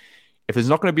 because if there's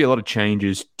not going to be a lot of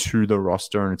changes to the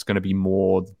roster and it's going to be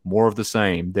more of the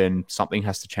same, then something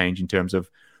has to change in terms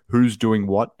of who's doing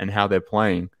what and how they're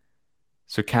playing.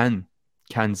 So can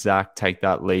Zach take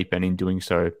that leap, and in doing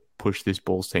so, push this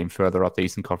Bulls team further up the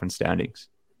Eastern Conference standings?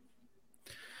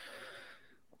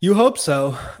 You hope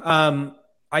so.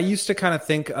 I used to kind of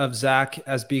think of Zach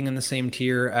as being in the same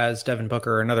tier as Devin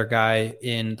Booker, another guy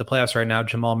in the playoffs right now,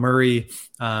 Jamal Murray,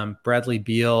 Bradley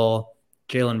Beal,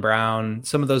 Jaylen Brown,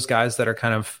 some of those guys that are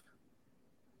kind of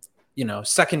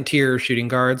second tier shooting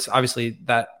guards. Obviously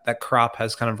that crop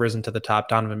has kind of risen to the top,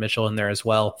 Donovan Mitchell in there as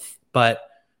well. But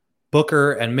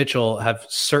Booker and Mitchell have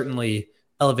certainly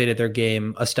elevated their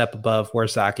game a step above where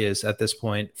Zach is at this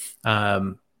point.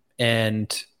 And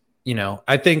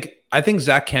I think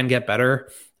Zach can get better.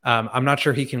 I'm not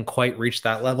sure he can quite reach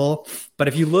that level, but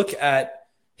if you look at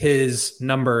his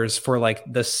numbers for like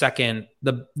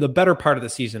the better part of the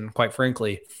season, quite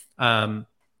frankly, I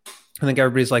think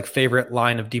everybody's like favorite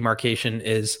line of demarcation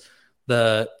is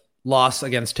the loss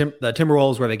against the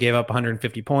Timberwolves, where they gave up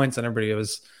 150 points and everybody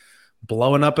was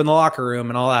blowing up in the locker room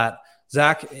and all that.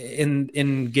 Zach,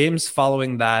 in games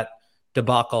following that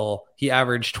debacle, he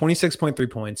averaged 26.3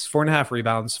 points, 4.5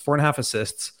 rebounds, 4.5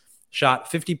 assists,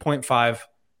 shot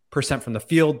 50.5% from the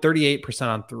field,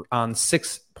 38% on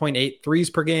 6.8 threes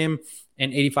per game,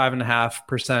 and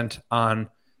 85.5% on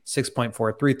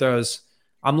 6.4 free throws.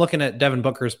 I'm looking at Devin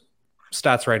Booker's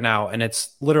stats right now, and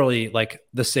it's literally like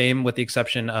the same with the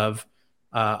exception of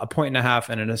a point and a half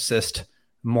and an assist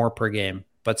more per game.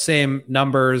 But same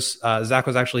numbers. Zach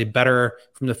was actually better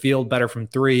from the field, better from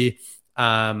three,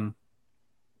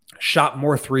 shot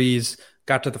more threes,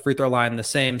 got to the free throw line the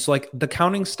same. So like the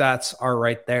counting stats are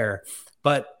right there.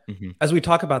 But as we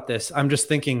talk about this, I'm just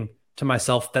thinking to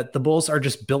myself that the Bulls are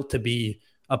just built to be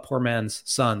a poor man's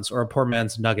Suns or a poor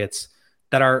man's Nuggets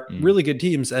that are really good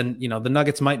teams. And, the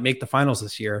Nuggets might make the finals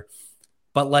this year,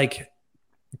 but like,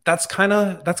 that's kind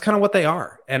of what they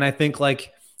are. And I think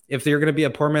like, if you're going to be a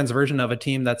poor man's version of a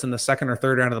team that's in the second or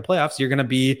third round of the playoffs, you're going to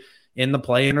be in the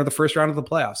play-in or the first round of the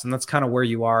playoffs. And that's kind of where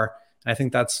you are. And I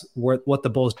think that's what the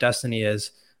Bulls' destiny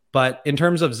is. But in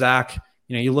terms of Zach,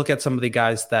 you look at some of the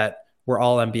guys that were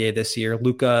all NBA this year: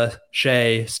 Luka,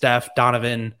 Shea, Steph,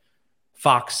 Donovan,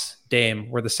 Fox, Dame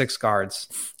were the 6 guards.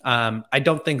 I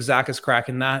don't think Zach is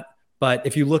cracking that. But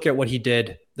if you look at what he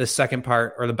did the second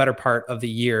part or the better part of the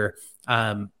year,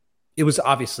 it was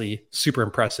obviously super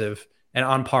impressive and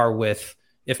on par with,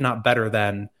 if not better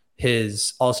than,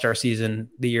 his all-star season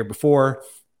the year before.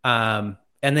 And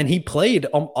then he played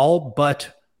all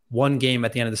but one game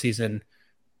at the end of the season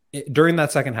during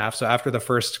that second half. So after the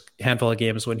first handful of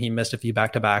games when he missed a few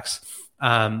back-to-backs,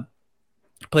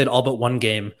 played all but one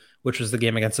game, which was the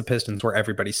game against the Pistons where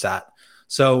everybody sat.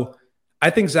 So I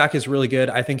think Zach is really good.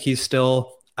 I think he's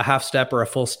still a half step or a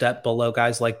full step below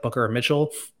guys like Booker or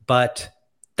Mitchell, but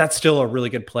that's still a really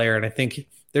good player. And I think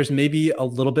there's maybe a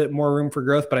little bit more room for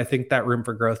growth, but I think that room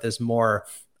for growth is more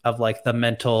of like the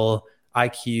mental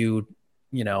IQ,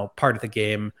 part of the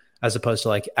game, as opposed to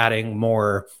like adding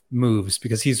more moves,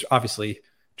 because he's obviously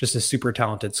just a super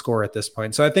talented scorer at this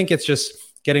point. So I think it's just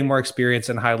getting more experience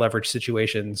in high leverage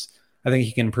situations. I think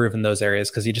he can improve in those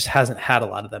areas because he just hasn't had a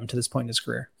lot of them to this point in his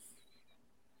career.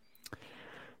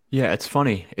 Yeah, it's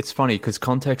funny. It's funny because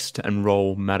context and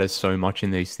role matters so much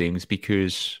in these things,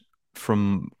 because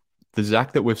from the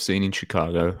Zach that we've seen in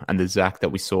Chicago and the Zach that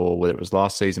we saw, whether it was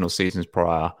last season or seasons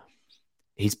prior,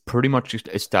 he's pretty much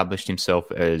established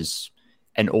himself as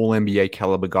an all-NBA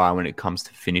caliber guy when it comes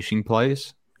to finishing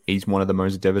plays. He's one of the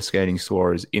most devastating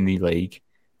scorers in the league.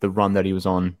 The run that he was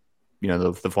on,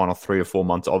 the final 3 or 4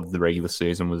 months of the regular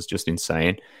season was just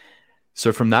insane.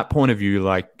 So from that point of view,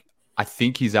 like, I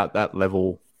think he's at that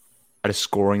level, at a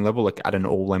scoring level, like at an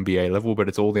all-NBA level, but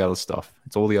it's all the other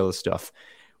stuff.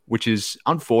 Which is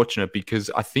unfortunate because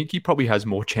I think he probably has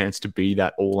more chance to be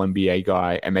that all-NBA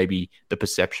guy, and maybe the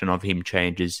perception of him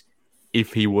changes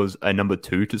if he was a number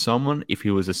 2 to someone, if he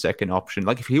was a second option.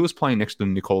 Like if he was playing next to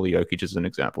Nikola Jokic as an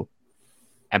example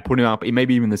and putting up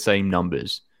maybe even the same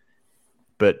numbers,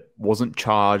 but wasn't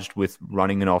charged with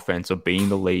running an offense or being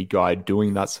the lead guy,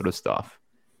 doing that sort of stuff,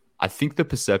 I think the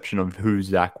perception of who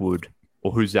Zach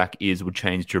is would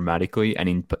change dramatically,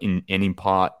 and in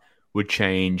part would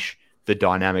change the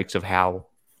dynamics of how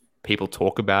people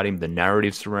talk about him, the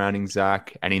narrative surrounding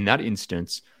Zach. And in that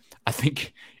instance, I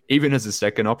think even as a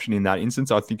second option in that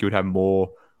instance, I think he would have more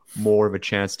of a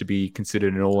chance to be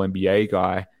considered an all-NBA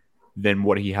guy than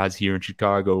what he has here in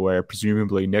Chicago, where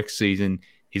presumably next season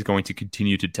he's going to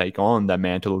continue to take on that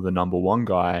mantle of the number 1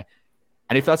 guy.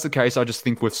 And if that's the case, I just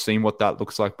think we've seen what that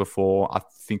looks like before. I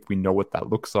think we know what that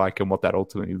looks like and what that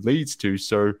ultimately leads to.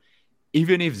 So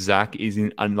even if Zach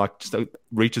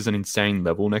reaches an insane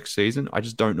level next season, I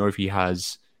just don't know if he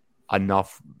has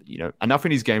enough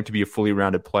in his game to be a fully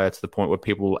rounded player to the point where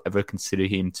people will ever consider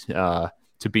him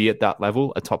to be at that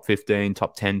level, a top 15,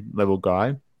 top 10 level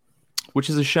guy, which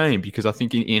is a shame because I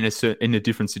think in a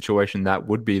different situation that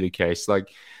would be the case. Like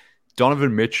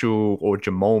Donovan Mitchell or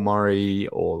Jamal Murray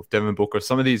or Devin Booker,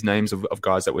 some of these names of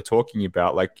guys that we're talking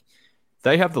about, like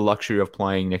they have the luxury of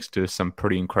playing next to some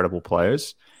pretty incredible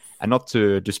players. And not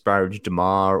to disparage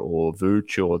DeMar or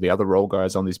Vooch or the other role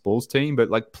guys on this Bulls team, but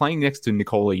like playing next to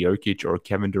Nikola Jokic or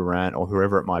Kevin Durant or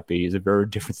whoever it might be is a very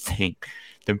different thing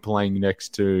than playing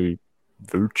next to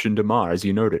Vooch and DeMar, as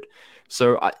you noted.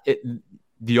 So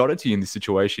the oddity in this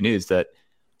situation is that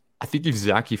I think if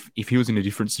Zach, if he was in a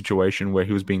different situation where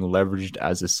he was being leveraged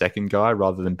as a second guy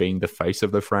rather than being the face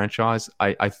of the franchise,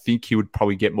 I think he would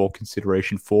probably get more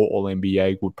consideration for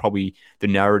All-NBA. The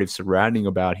narrative surrounding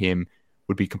about him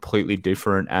would be completely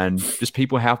different, and just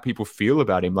how people feel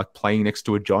about him, like playing next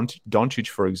to a Doncic,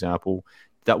 for example,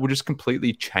 that would just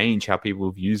completely change how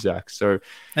people view Zach. So,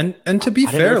 and to be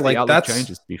fair, like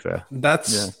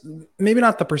that's maybe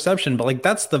not the perception, but like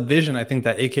that's the vision I think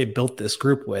that AK built this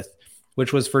group with,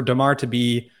 which was for DeMar to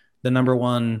be the number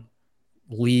one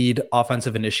lead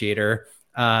offensive initiator,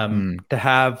 to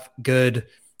have good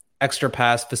extra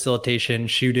pass facilitation,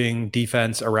 shooting,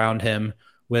 defense around him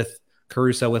with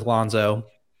Caruso, with Lonzo,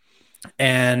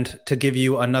 and to give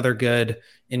you another good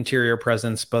interior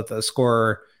presence, both a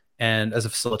scorer and as a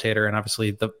facilitator. And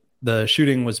obviously the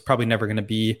shooting was probably never going to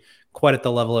be quite at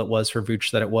the level it was for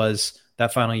Vooch that it was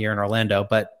that final year in Orlando,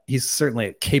 but he's certainly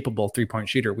a capable 3-point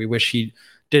shooter. We wish he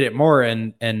did it more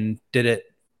and did it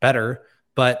better.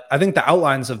 But I think the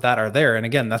outlines of that are there. And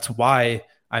again, that's why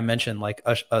I mentioned like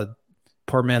a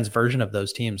poor man's version of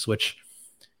those teams, which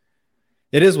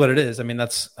it is what it is. I mean,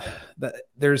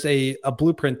 there's a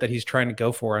blueprint that he's trying to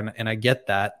go for. And I get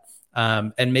that.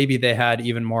 And maybe they had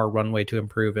even more runway to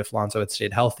improve if Lonzo had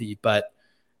stayed healthy. But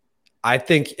I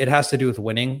think it has to do with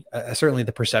winning. Certainly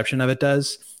the perception of it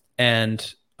does.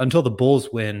 And until the Bulls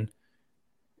win,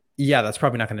 yeah, that's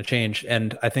probably not going to change.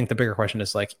 And I think the bigger question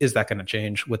is like, is that going to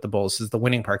change with the Bulls? Is the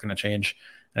winning part going to change?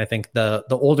 And I think the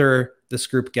older this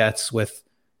group gets with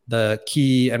the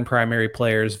key and primary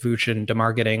players, Vooch and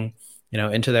DeMar getting,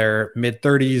 into their mid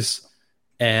 30s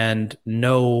and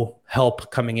no help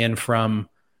coming in from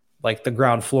like the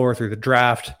ground floor through the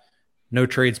draft, no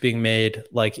trades being made.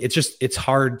 Like it's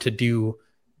hard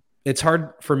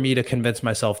for me to convince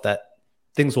myself that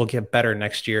things will get better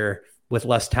next year with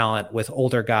less talent, with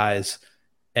older guys,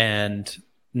 and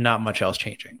not much else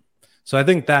changing. So I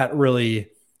think that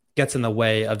really gets in the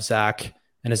way of Zach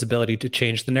and his ability to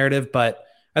change the narrative. But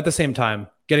at the same time,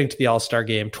 getting to the All-Star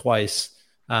game twice,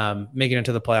 making it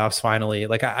to the playoffs finally,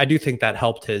 like I do think that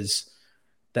helped his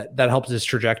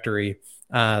trajectory.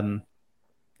 And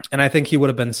I think he would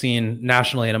have been seen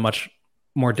nationally in a much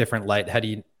more different light had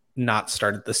he not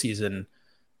started the season,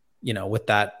 with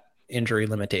that injury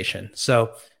limitation.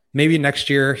 So maybe next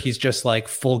year he's just like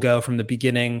full go from the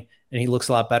beginning and he looks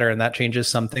a lot better and that changes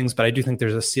some things, but I do think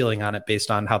there's a ceiling on it based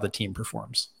on how the team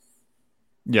performs.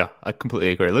 Yeah, I completely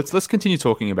agree. Let's continue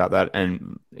talking about that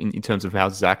and in terms of how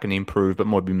Zach can improve, but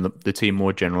more the team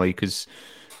more generally, because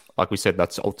like we said,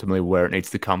 that's ultimately where it needs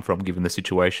to come from given the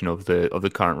situation of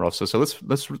the current roster. So let's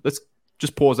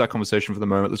just pause that conversation for the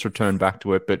moment. Let's return back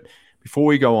to it. But before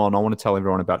we go on, I want to tell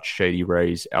everyone about Shady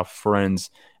Rays, our friends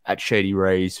at Shady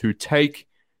Rays who take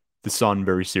the sun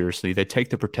very seriously. They take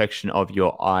the protection of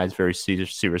your eyes very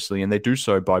seriously, and they do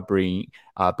so by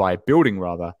building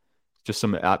just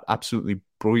some absolutely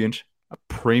brilliant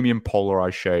premium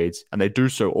polarized shades, and they do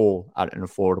so all at an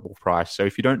affordable price. So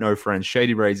if you don't know, friends,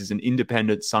 Shady Rays is an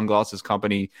independent sunglasses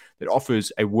company that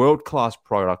offers a world-class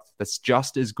product that's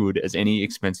just as good as any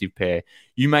expensive pair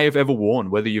you may have ever worn,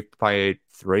 whether you've paid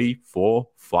 $300, $400,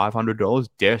 $500,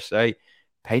 dare say,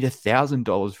 paid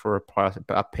 $1,000 for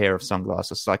a pair of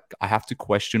sunglasses. Like, I have to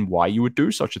question why you would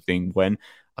do such a thing when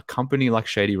a company like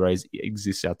Shady Rays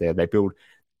exists out there. They build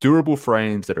durable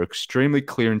frames that are extremely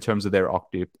clear in terms of their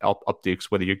optics,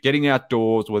 whether you're getting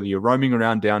outdoors, whether you're roaming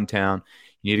around downtown.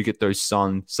 You need to get those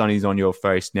sunnies on your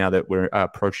face now that we're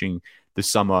approaching the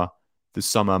summer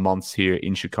months here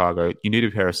in Chicago. You need a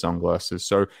pair of sunglasses.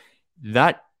 So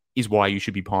that is why you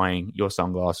should be buying your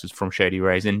sunglasses from Shady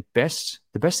Rays. And the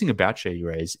best thing about Shady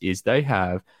Rays is they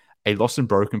have a lost and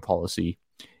broken policy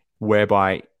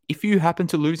whereby if you happen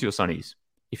to lose your sunnies,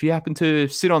 if you happen to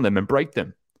sit on them and break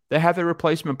them, they have a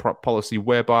replacement policy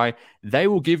whereby they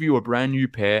will give you a brand new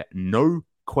pair, no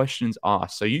questions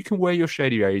asked. So you can wear your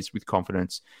Shady Rays with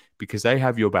confidence because they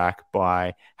have your back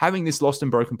by having this lost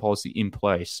and broken policy in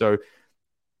place. So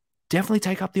definitely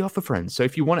take up the offer, friends. So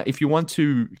if you want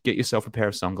to get yourself a pair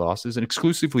of sunglasses, and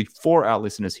exclusively for our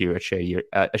listeners here at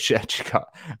CHGO,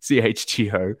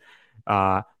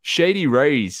 Shady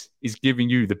Rays is giving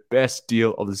you the best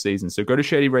deal of the season. So go to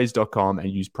shadyrays.com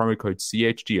and use promo code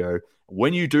CHGO.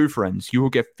 When you do, friends, you will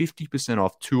get 50%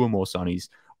 off 2 or more sunnies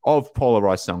of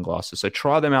polarized sunglasses. So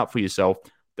try them out for yourself.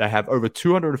 They have over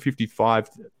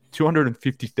 250,000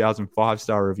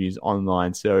 5-star reviews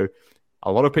online. So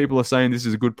A lot of people are saying this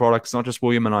is a good product. It's not just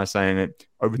William and I saying it.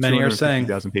 Over Many are saying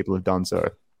 250,000 people have done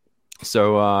so.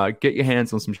 So get your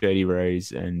hands on some Shady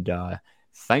Rays and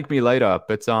thank me later.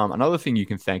 But another thing you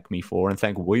can thank me for and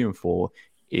thank William for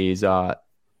is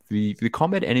the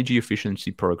ComEd Energy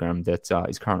Efficiency Program that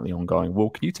is currently ongoing. Well,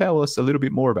 can you tell us a little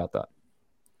bit more about that?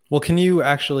 Well, can you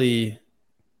actually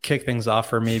kick things off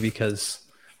for me, because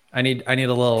I need a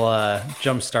little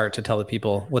jump start to tell the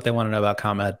people what they want to know about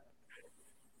ComEd.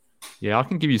 Yeah, I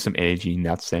can give you some energy in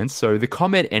that sense. So the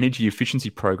ComEd Energy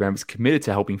Efficiency Program is committed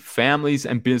to helping families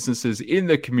and businesses in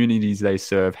the communities they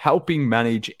serve, helping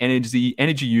manage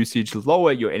energy usage,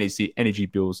 lower your energy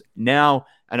bills now,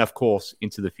 and of course,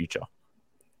 into the future.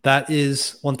 That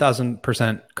is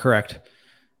 1000% correct,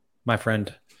 my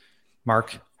friend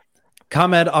Mark.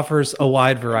 ComEd offers a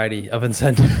wide variety of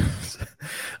incentives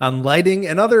on lighting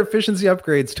and other efficiency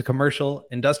upgrades to commercial,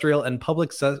 industrial, and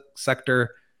public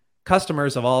sector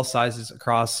customers of all sizes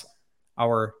across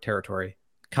our territory.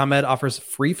 ComEd offers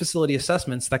free facility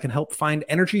assessments that can help find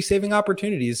energy-saving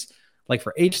opportunities, like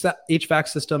for HVAC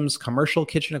systems, commercial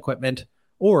kitchen equipment,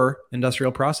 or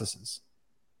industrial processes.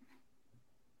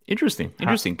 Interesting.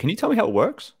 Can you tell me how it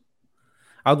works?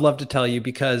 I would love to tell you,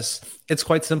 because it's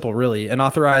quite simple, really. An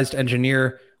authorized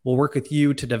engineer will work with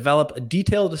you to develop a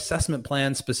detailed assessment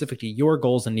plan specific to your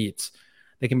goals and needs.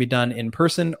 They can be done in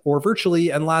person or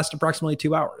virtually and last approximately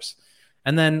 2 hours.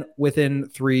 And then within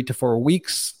 3 to 4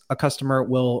 weeks, a customer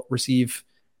will receive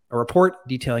a report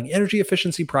detailing energy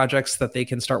efficiency projects that they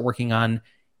can start working on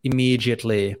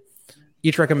immediately.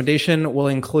 Each recommendation will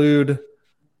include,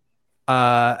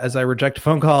 as I reject a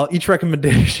phone call, each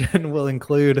recommendation will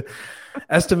include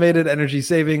estimated energy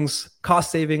savings,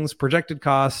 cost savings, projected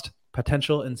cost,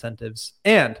 potential incentives,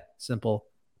 and simple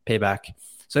payback.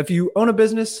 So if you own a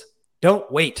business,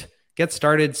 don't wait. Get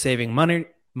started saving money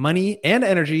and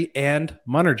energy, and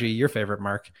Monergy, your favorite,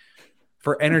 Mark.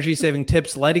 For energy saving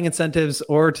tips, lighting incentives,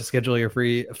 or to schedule your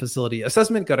free facility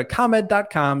assessment, go to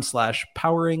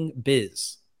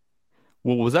comed.com/poweringbiz.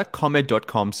 Well, was that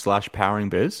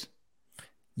comed.com/poweringbiz?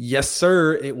 Yes,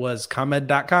 sir. It was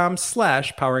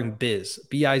comed.com/poweringbiz.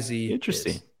 B-I-Z.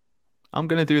 Interesting. Biz. I'm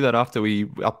going to do that after we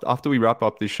wrap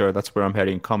up this show. That's where I'm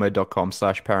heading,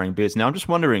 comed.com/poweringbiz. Now, I'm just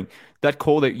wondering, that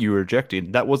call that you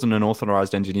rejected, that wasn't an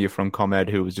authorized engineer from ComEd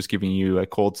who was just giving you a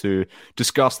call to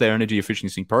discuss their energy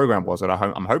efficiency program, was it?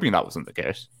 I'm hoping that wasn't the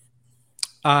case.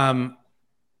 No,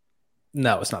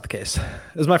 it's not the case. It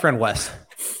was my friend Wes.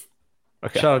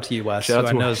 Okay. Shout out to you, Wes, who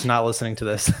I know is not listening to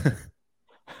this.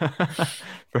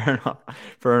 Fair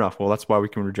enough. Well, that's why we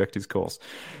can reject his calls.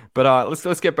 But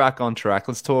let's get back on track.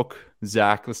 Let's talk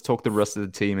Zach. Let's talk the rest of the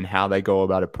team and how they go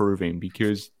about approving,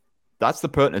 because that's the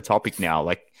pertinent topic now.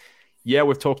 Like, yeah,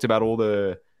 we've talked about all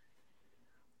the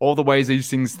ways these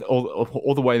things,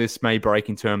 all the way this may break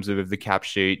in terms of the cap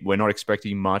sheet. We're not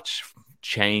expecting much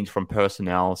change from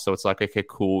personnel, so it's like, okay,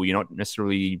 cool. You're not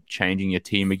necessarily changing your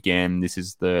team again. This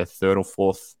is the third or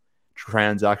fourth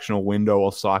transactional window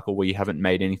or cycle where you haven't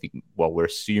made anything. Well, we're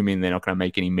assuming they're not going to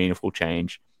make any meaningful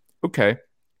change. Okay,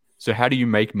 so how do you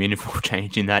make meaningful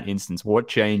change in that instance? What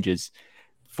changes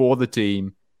for the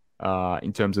team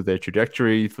in terms of their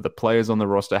trajectory, for the players on the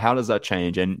roster? How does that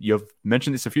change? And you've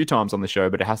mentioned this a few times on the show,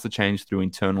 but it has to change through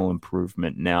internal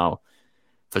improvement. Now,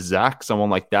 for Zach, someone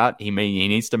like that, he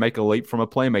needs to make a leap from a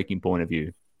playmaking point of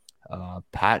view.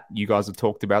 Pat, you guys have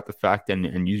talked about the fact,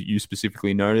 and you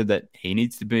specifically noted that he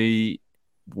needs to be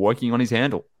working on his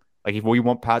handle. Like, if we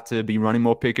want Pat to be running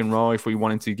more pick and roll, if we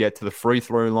want him to get to the free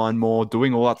throw line more,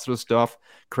 doing all that sort of stuff,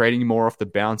 creating more off the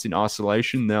bounce in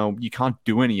isolation, now you can't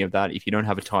do any of that if you don't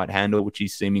have a tight handle, which he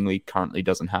seemingly currently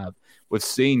doesn't have. We've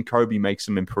seen Kobe make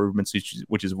some improvements,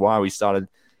 which is why we started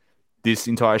this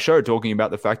entire show talking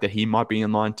about the fact that he might be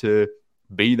in line to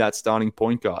be that starting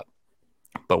point guard.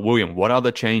 But William, what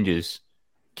other changes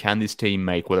can this team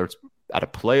make, whether it's at a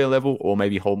player level or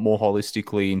maybe more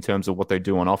holistically in terms of what they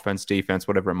do on offense, defense,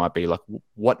 whatever it might be? Like,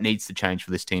 what needs to change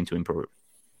for this team to improve?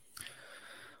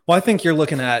 Well, I think you're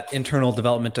looking at internal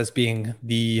development as being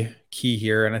the key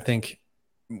here. And I think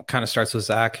it kind of starts with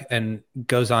Zach and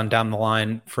goes on down the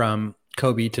line from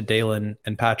Kobe to Dalen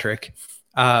and Patrick.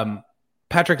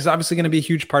 Patrick is obviously going to be a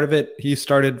huge part of it. He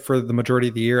started for the majority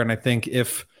of the year. And I think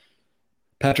if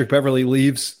Patrick Beverley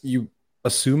leaves, you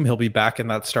assume he'll be back in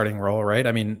that starting role, right?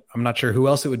 I mean, I'm not sure who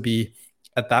else it would be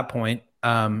at that point.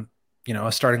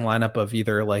 A starting lineup of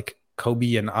either like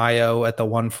Kobe and Io at the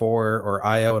 1-4, or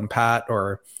Io and Pat,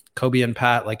 or Kobe and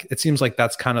Pat. Like, it seems like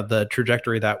that's kind of the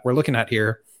trajectory that we're looking at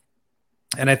here.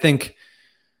 And I think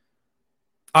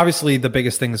obviously the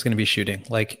biggest thing is going to be shooting.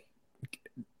 Like,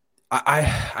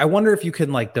 I wonder if you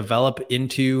can like develop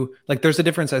into like, there's a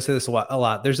difference. I say this a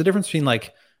lot. There's a difference between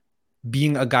like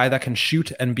being a guy that can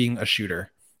shoot and being a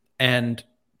shooter. And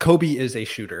Kobe is a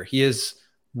shooter. He is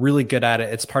really good at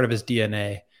it. It's part of his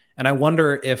DNA. And I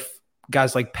wonder if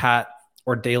guys like Pat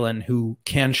or Dalen who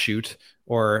can shoot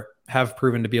or have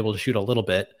proven to be able to shoot a little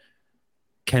bit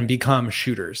can become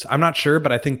shooters. I'm not sure,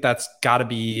 but I think that's got to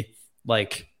be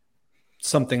like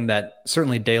something that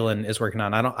certainly Dalen is working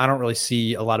on. I don't really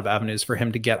see a lot of avenues for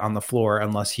him to get on the floor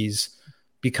unless he's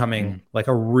becoming like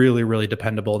a really, really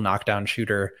dependable knockdown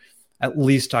shooter, at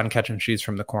least on catch and shoots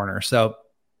from the corner. So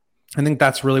I think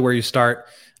that's really where you start.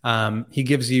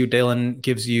 Dalen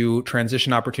gives you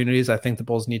transition opportunities. I think the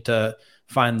Bulls need to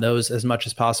find those as much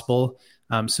as possible,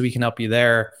 so he can help you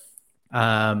there.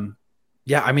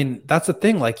 Yeah, I mean, that's the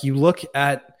thing. Like, you look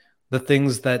at the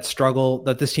things that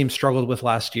this team struggled with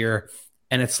last year,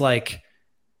 and it's like,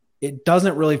 it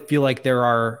doesn't really feel like there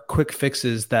are quick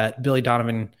fixes that Billy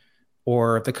Donovan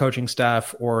or the coaching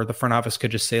staff or the front office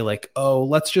could just say like, oh,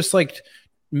 let's just like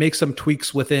make some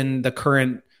tweaks within the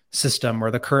current system or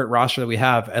the current roster that we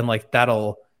have, and like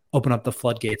that'll open up the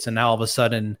floodgates, and now all of a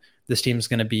sudden this team's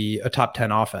going to be a top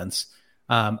 10 offense.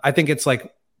 I think it's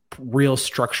like real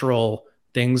structural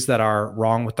things that are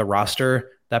wrong with the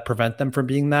roster that prevent them from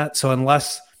being that. So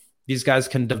unless these guys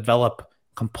can develop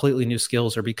completely new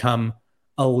skills or become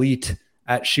elite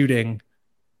at shooting,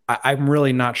 I'm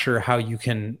really not sure how you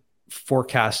can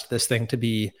forecast this thing to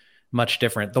be much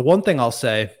different. The one thing I'll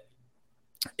say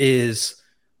is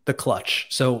the clutch.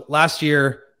 So last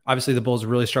year, obviously the Bulls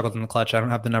really struggled in the clutch. I don't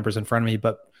have the numbers in front of me,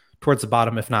 but towards the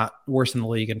bottom, if not worse in the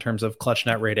league in terms of clutch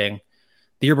net rating.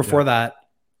 The year before that,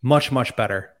 much, much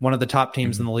better. One of the top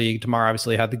teams in the league. DeMar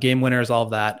obviously had the game winners, all of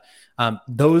that.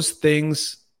 Those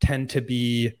things tend to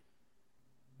be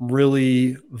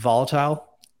really volatile.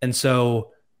 And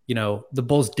so, the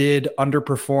Bulls did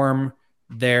underperform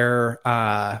their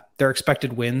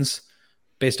expected wins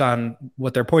based on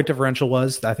what their point differential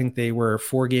was. I think they were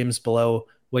 4 games below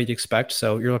what you'd expect.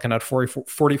 So you're looking at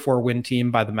 44 win team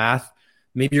by the math.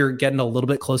 Maybe you're getting a little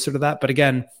bit closer to that. But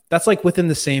again, that's like within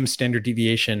the same standard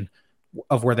deviation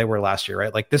of where they were last year,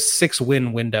 right? Like this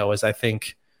 6-win window is, I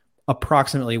think,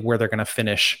 approximately where they're going to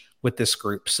finish with this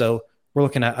group. So we're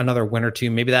looking at another win or two.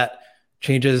 Maybe that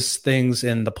changes things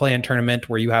in the play-in tournament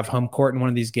where you have home court in one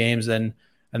of these games and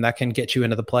that can get you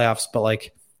into the playoffs. But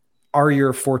like, are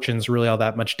your fortunes really all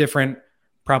that much different?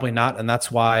 Probably not. And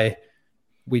that's why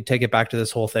we take it back to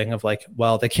this whole thing of like,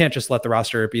 well, they can't just let the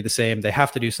roster be the same. They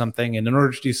have to do something. And in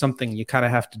order to do something, you kind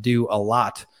of have to do a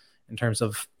lot in terms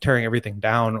of tearing everything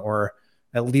down or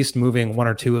at least moving 1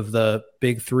 or 2 of the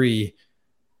big 3.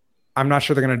 I'm not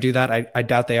sure they're going to do that. I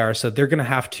doubt they are. So they're going to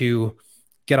have to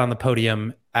get on the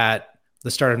podium at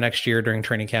the start of next year during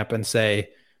training camp and say,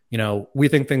 we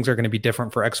think things are going to be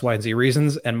different for X, Y, and Z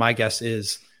reasons. And my guess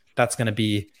is that's going to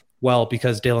be, well,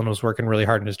 because Dalen was working really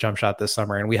hard in his jump shot this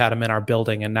summer and we had him in our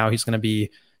building, and now he's going to be,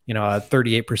 a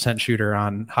 38% shooter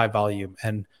on high volume.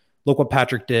 And look what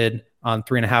Patrick did on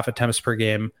 3.5 attempts per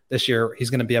game. This year, he's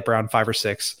going to be up around 5 or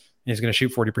 6, and he's going to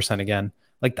shoot 40% again.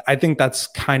 Like, I think that's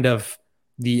kind of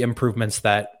the improvements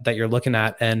that you're looking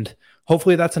at. And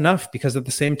hopefully that's enough, because at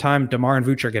the same time, DeMar and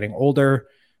Vooch are getting older.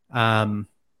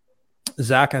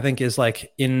 Zach, I think, is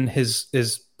like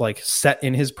is like set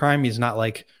in his prime. He's not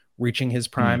like reaching his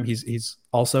prime. He's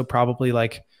also probably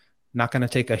like not going to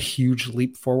take a huge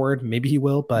leap forward. Maybe he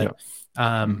will, but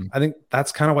I think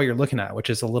that's kind of what you're looking at, which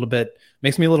is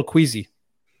makes me a little queasy.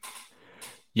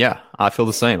 Yeah, I feel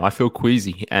the same. I feel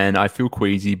queasy, and I feel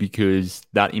queasy because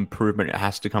that improvement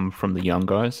has to come from the young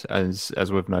guys, as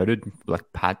we've noted,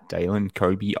 like Pat, Dalen,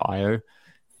 Kobe, Io,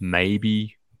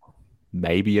 maybe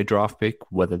a draft pick,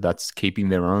 whether that's keeping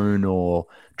their own or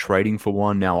trading for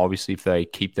one. Now, obviously, if they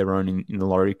keep their own in the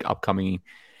lottery upcoming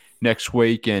next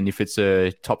week, and if it's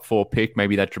a top 4 pick,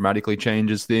 maybe that dramatically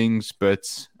changes things. But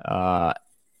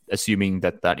assuming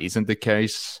that isn't the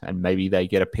case, and maybe they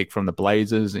get a pick from the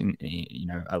Blazers, in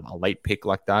a late pick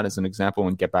like that as an example,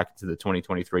 and get back to the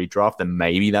 2023 draft, then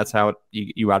maybe that's how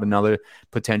you add another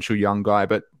potential young guy.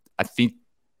 But I think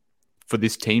for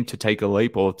this team to take a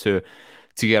leap, or to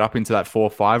get up into that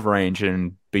 4-5 range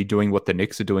and be doing what the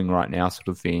Knicks are doing right now, sort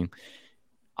of thing,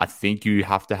 I think you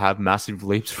have to have massive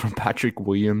leaps from Patrick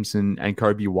Williams and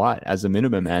Kobe White as a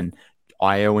minimum. And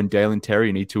Io and Dalen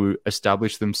Terry need to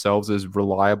establish themselves as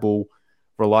reliable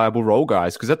role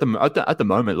guys. Because at the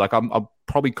moment, like I'm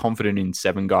probably confident in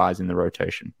 7 guys in the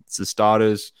rotation. It's the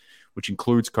starters, which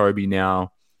includes Kobe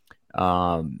now,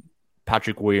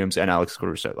 Patrick Williams, and Alex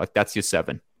Caruso. Like, that's your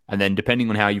 7. And then depending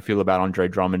on how you feel about Andre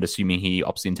Drummond, assuming he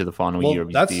opts into the final year of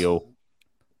his deal.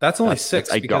 That's only That's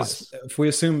six eight because guys. if we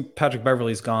assume Patrick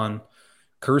Beverley's gone,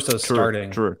 Caruso's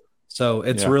starting. True. So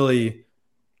it's really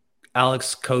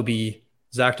Alex, Kobe,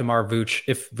 Zach DeMar, Vooch,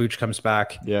 if Vooch comes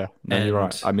back. Yeah, no, you're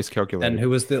right. I miscalculated. And who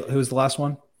was the last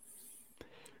one?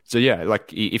 So yeah,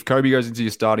 like if Kobe goes into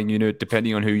your starting unit,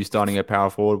 depending on who you're starting at power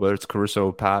forward, whether it's Caruso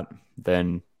or Pat,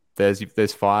 then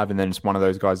there's five, and then it's one of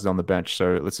those guys is on the bench.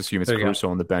 So let's assume it's Caruso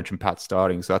on the bench and Pat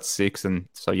starting. So that's six. And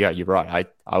so yeah, you're right.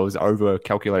 I was over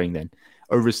calculating then,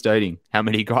 overstating how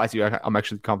many guys I'm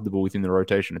actually comfortable with in the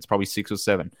rotation. It's probably 6 or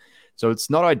 7. So it's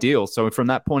not ideal. So from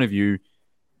that point of view,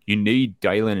 you need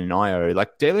Dalen and Io.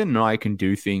 Like Dalen and Io can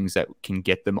do things that can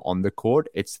get them on the court.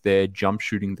 It's their jump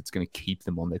shooting that's going to keep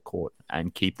them on the court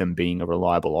and keep them being a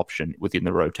reliable option within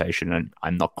the rotation. And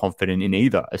I'm not confident in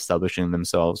either establishing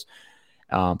themselves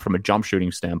from a jump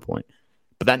shooting standpoint.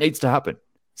 But that needs to happen.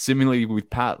 Similarly with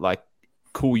Pat, like,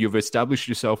 cool, you've established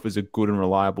yourself as a good and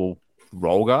reliable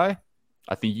role guy.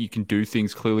 I think you can do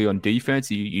things clearly on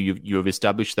defense. You have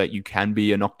established that you can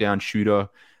be a knockdown shooter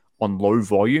on low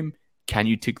volume. Can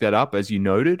you tick that up, as you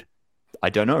noted? I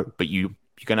don't know, but you're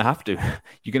going to have to.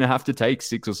 You're going to have to take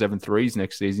 6 or 7 threes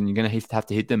next season. You're going to have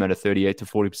to hit them at a 38 to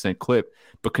 40% clip.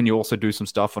 But can you also do some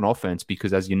stuff on offense?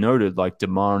 Because as you noted, like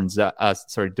DeMar and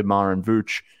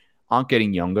Vooch aren't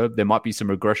getting younger. There might be some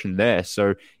regression there.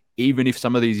 So even if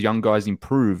some of these young guys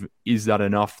improve, is that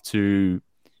enough to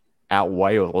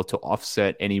outweigh or to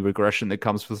offset any regression that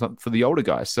comes for the older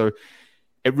guys? So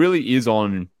it really is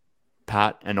on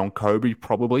Pat and on Kobe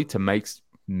probably to make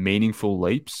meaningful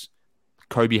leaps.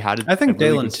 Kobe had I think a really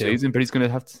Dalen good too. season, but he's going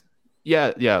to have to.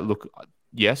 Yeah. Look,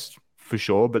 yes, for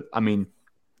sure. But I mean,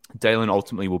 Dalen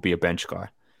ultimately will be a bench guy.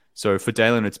 So for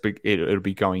Dalen, it'll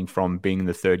be going from being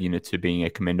the third unit to being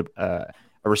a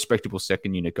respectable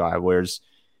second unit guy. Whereas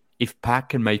if Pat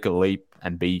can make a leap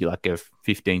and be like a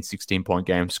 15, 16 point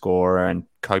game scorer and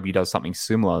Kobe does something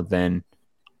similar, then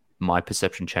my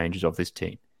perception changes of this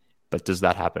team. But does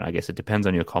that happen? I guess it depends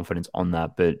on your confidence on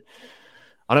that. But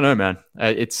I don't know, man.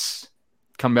 It's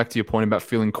come back to your point about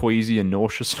feeling queasy and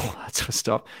nauseous and all that sort of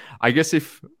stuff. I guess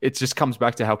if it just comes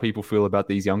back to how people feel about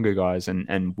these younger guys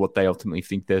and what they ultimately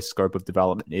think their scope of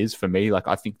development is. For me, like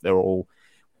I think they're all,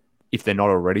 if they're not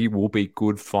already, will be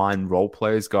good, fine role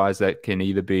players, guys that can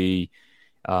either be,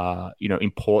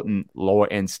 important lower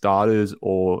end starters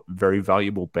or very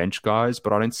valuable bench guys.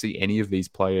 But I don't see any of these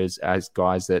players as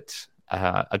guys that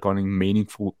are going to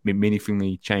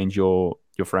meaningfully change your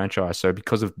franchise. So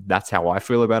because of that's how I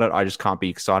feel about it, I just can't be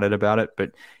excited about it.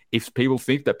 But if people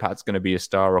think that Pat's going to be a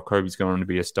star or Kobe's going to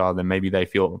be a star, then maybe they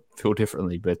feel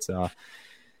differently. But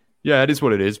yeah, it is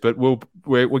what it is. But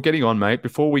we're getting on, mate.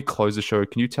 Before we close the show,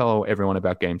 can you tell everyone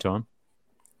about Game Time?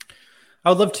 I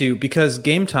would love to, because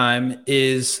Game Time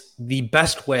is the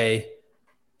best way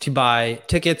to buy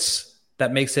tickets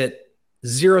that makes it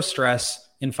zero stress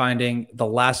in finding the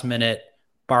last minute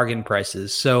bargain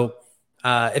prices. So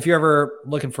if you're ever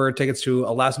looking for tickets to a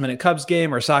last minute Cubs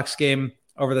game or Sox game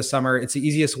over the summer, it's the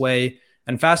easiest way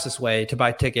and fastest way to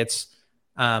buy tickets.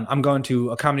 I'm going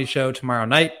to a comedy show tomorrow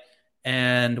night,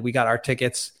 and we got our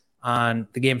tickets on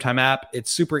the Game Time app. It's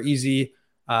super easy.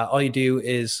 All you do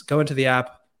is go into the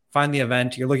app, find the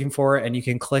event you're looking for, and you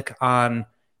can click on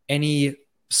any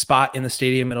spot in the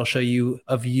stadium. It'll show you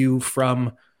a view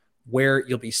from where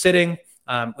you'll be sitting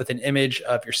with an image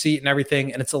of your seat and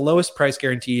everything. And it's the lowest price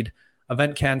guaranteed,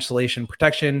 event cancellation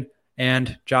protection,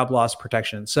 and job loss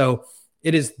protection. So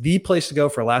it is the place to go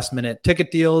for last minute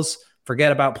ticket deals.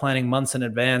 Forget about planning months in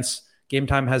advance. Game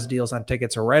Time has deals on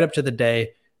tickets right up to the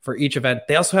day for each event.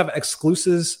 They also have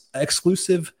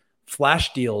exclusive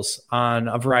flash deals on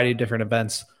a variety of different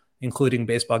events, including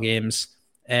baseball games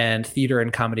and theater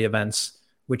and comedy events,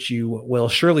 which you will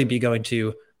surely be going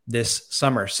to this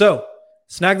summer. So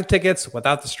snag the tickets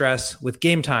without the stress with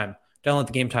Game Time. Download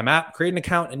the Game Time app, create an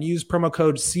account, and use promo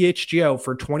code CHGO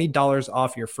for $20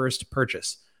 off your first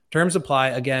purchase. Terms apply.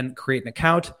 Again, create an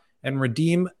account and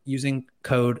redeem using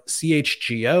code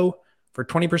CHGO for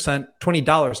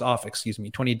 $20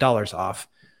 off.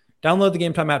 Download the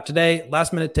Game Time app today.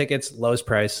 Last minute tickets, lowest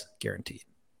price guaranteed.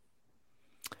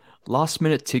 Last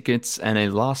minute tickets and a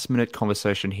last minute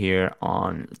conversation here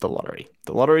on the lottery.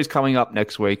 The lottery is coming up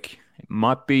next week. It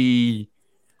might be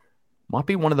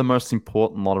one of the most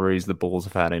important lotteries the Bulls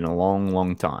have had in a long,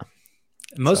 long time.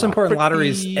 Most important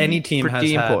lotteries any team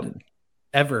has had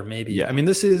ever, maybe. Yeah. I mean,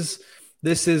 this is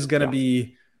going to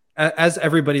be, as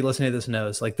everybody listening to this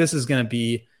knows, like this is going to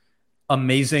be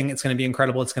amazing. It's going to be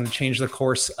incredible. It's going to change the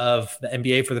course of the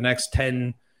NBA for the next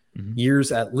 10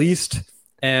 years at least.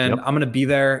 And I'm going to be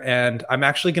there, and I'm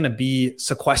actually going to be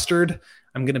sequestered.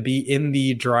 I'm going to be in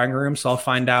the drawing room. So I'll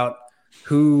find out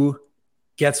who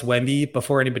gets Wemby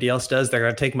before anybody else does, they're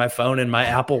going to take my phone and my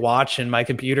Apple Watch and my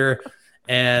computer,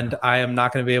 and I am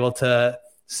not going to be able to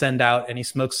send out any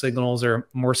smoke signals or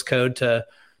Morse code to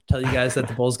tell you guys that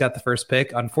the Bulls got the first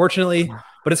pick, unfortunately.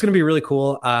 But it's going to be really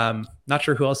cool. Not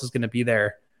sure who else is going to be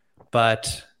there,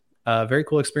 but very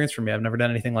cool experience for me. I've never done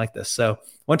anything like this. So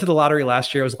went to the lottery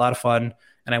last year. It was a lot of fun,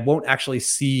 and I won't actually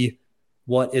see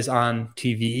what is on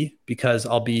TV because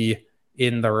I'll be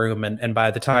in the room. And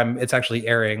by the time it's actually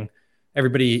airing,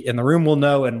 everybody in the room will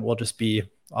know, and we'll just be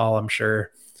all, I'm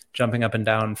sure, jumping up and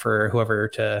down for whoever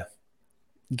to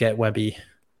get Webby.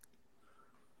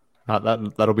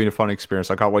 That'll be a fun experience.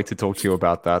 I can't wait to talk to you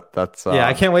about that. That's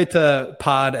I can't wait to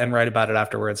pod and write about it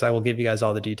afterwards. I will give you guys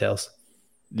all the details.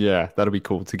 Yeah, that'll be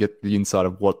cool to get the insight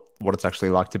of what it's actually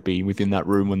like to be within that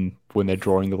room when they're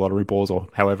drawing the lottery balls, or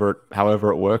however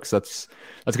it works. That's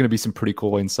going to be some pretty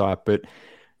cool insight. But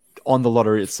on the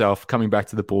lottery itself, coming back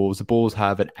to the Bulls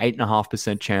have an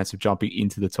 8.5% chance of jumping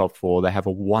into the top 4. They have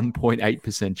a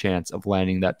 1.8% chance of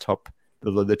landing that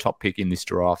the top pick in this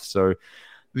draft. So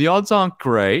the odds aren't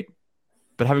great.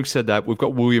 But having said that, we've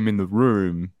got William in the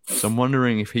room, so I'm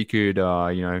wondering if he could,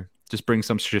 just bring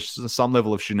some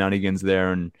level of shenanigans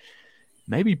there and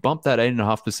maybe bump that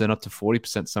 8.5% up to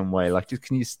 40% some way. Like,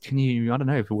 just can you? I don't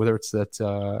know whether it's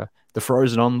that the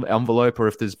frozen envelope, or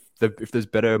if there's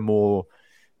better, more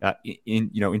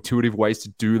intuitive ways to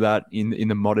do that in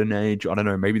the modern age. I don't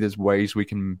know. Maybe there's ways we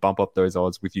can bump up those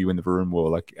odds with you in the room.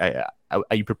 Or like,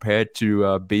 are you prepared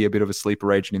to be a bit of a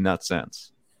sleeper agent in that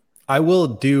sense? I will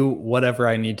do whatever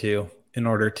I need to in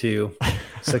order to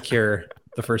secure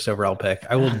the first overall pick.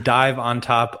 I will dive on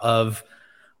top of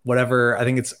whatever. I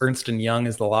think it's Ernst & Young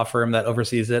is the law firm that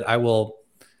oversees it. They'll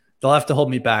have to hold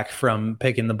me back from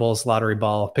picking the Bulls lottery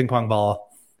ball, ping pong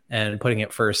ball, and putting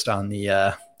it first on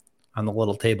the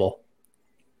little table.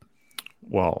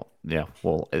 Well, yeah.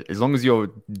 Well, as long as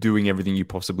you're doing everything you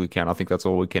possibly can, I think that's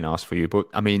all we can ask for you. But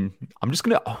I mean, I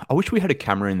wish we had a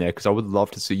camera in there, because I would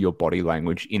love to see your body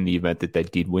language in the event that they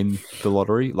did win the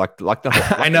lottery.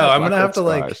 I know. I'm going to have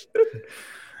to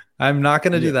I'm not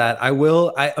going to do that.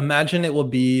 I imagine it will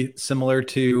be similar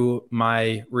to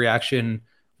my reaction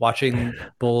watching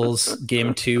Bulls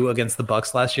game 2 against the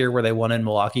Bucks last year, where they won in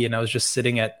Milwaukee. And I was just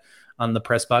sitting on the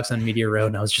press box on Media Row,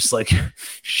 and I was just like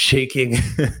shaking.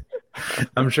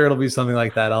 I'm sure it'll be something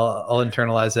like that. I'll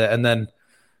internalize it, and then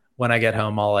when I get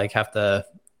home, I'll have to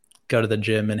go to the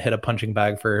gym and hit a punching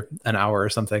bag for an hour or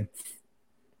something.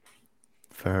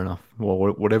 Fair enough. Well,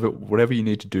 whatever you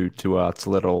need to do to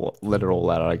let it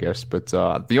all out, I guess. But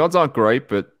the odds aren't great,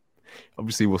 but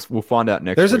obviously we'll find out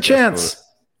next. There's a chance.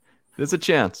 There's a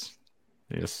chance.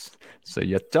 Yes. So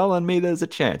you're telling me there's a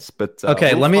chance, but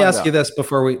okay. Let me ask you this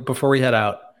before we head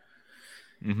out.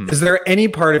 Mm-hmm. Is there any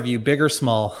part of you, big or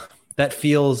small, that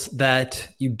feels that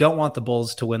you don't want the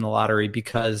Bulls to win the lottery,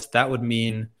 because that would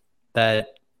mean that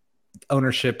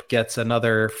ownership gets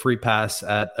another free pass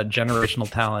at a generational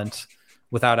talent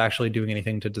without actually doing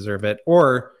anything to deserve it?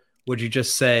 Or would you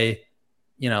just say,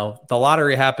 the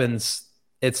lottery happens,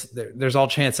 there's all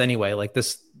chance anyway. Like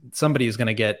this, somebody is going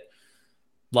to get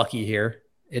lucky here.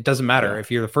 It doesn't matter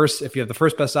if you have the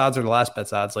first best odds or the last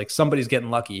best odds, like somebody's getting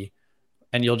lucky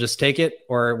and you'll just take it.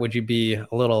 Or would you be a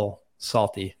little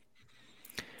salty?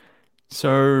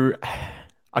 So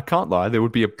I can't lie. There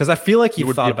would be because I feel like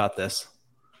you've thought about this.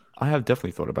 I have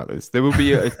definitely thought about this. There would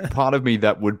be a part of me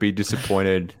that would be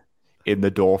disappointed in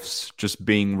the Dolphs just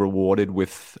being rewarded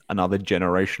with another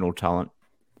generational talent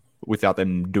without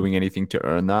them doing anything to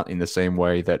earn that, in the same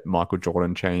way that Michael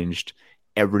Jordan changed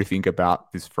everything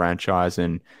about this franchise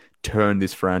and turned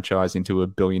this franchise into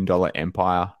 $1 billion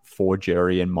empire for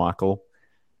Jerry and Michael.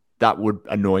 That would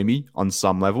annoy me on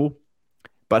some level.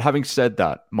 But having said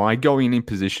that, my going in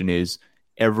position is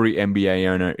every NBA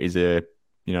owner is a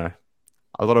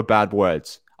lot of bad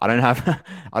words. I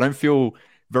don't feel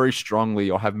very strongly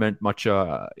or have meant much,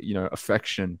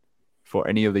 affection for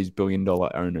any of these $1 billion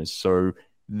owners. So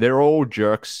they're all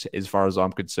jerks as far as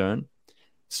I'm concerned.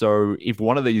 So if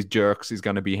one of these jerks is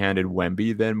going to be handed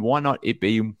Wemby, then why not it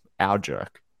be our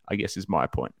jerk, I guess is my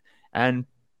point. And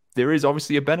there is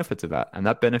obviously a benefit to that. And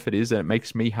that benefit is that it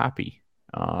makes me happy.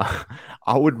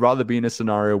 I would rather be in a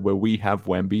scenario where we have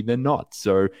Wemby than not.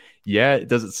 So yeah,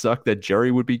 does it suck that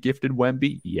Jerry would be gifted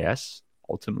Wemby? Yes,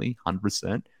 ultimately,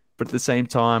 100%. But at the same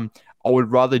time, I would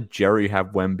rather Jerry have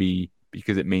Wemby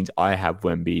because it means I have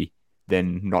Wemby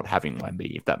than not having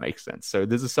Wemby, if that makes sense. So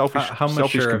there's a selfish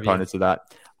component to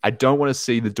that. I don't want to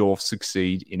see the Dolphs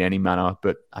succeed in any manner,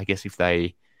 but I guess if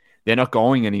they're not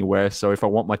going anywhere, so if I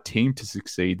want my team to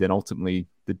succeed, then ultimately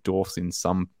the Dolphs in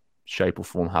some shape or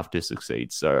form have to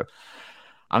succeed. So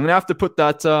I'm gonna have to put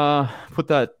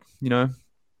that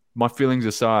my feelings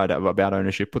aside about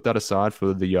ownership, put that aside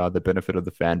for the benefit of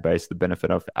the fan base, the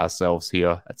benefit of ourselves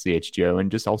here at CHGO, and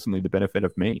just ultimately the benefit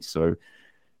of me. So,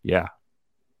 yeah.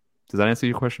 Does that answer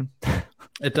your question?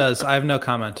 It does. I have no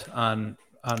comment on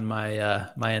my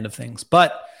my end of things,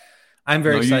 but I'm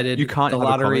very excited. You can't the have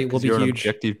lottery a will be you're huge. An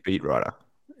objective beat writer.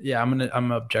 Yeah,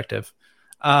 I'm objective.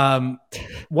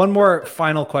 One more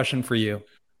final question for you.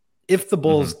 If the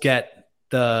Bulls get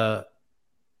the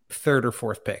third or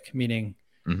fourth pick, meaning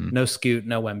no Scoot,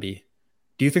 no Wemby,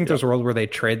 do you think there's a world where they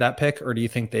trade that pick, or do you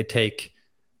think they take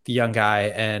the young guy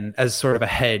and as sort of a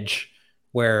hedge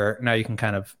where now you can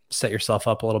kind of set yourself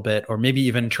up a little bit, or maybe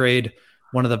even trade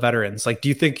one of the veterans? Like, do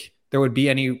you think there would be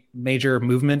any major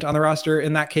movement on the roster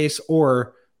in that case?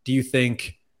 Or do you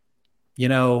think, you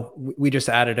know, we just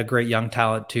added a great young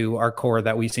talent to our core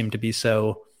that we seem to be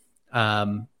so,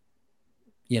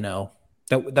 you know,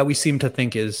 that we seem to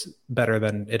think is better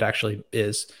than it actually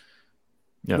is?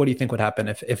 Yeah. What do you think would happen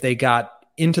if they got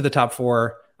into the top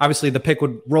four? Obviously the pick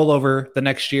would roll over the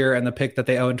next year, and the pick that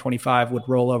they owe in 25 would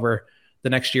roll over the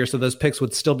next year. So those picks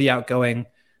would still be outgoing.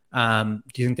 Do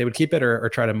you think they would keep it or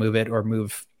try to move it or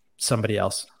move somebody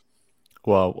else?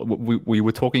 Well, we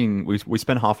were talking, we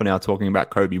spent half an hour talking about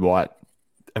Kobe White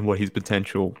and what his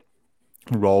potential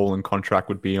role and contract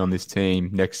would be on this team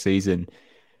next season.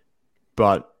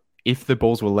 But if the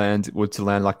Bulls were to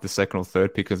land like the second or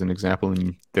third pick as an example,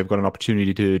 and they've got an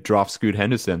opportunity to draft Scoot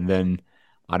Henderson, then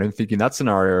I don't think in that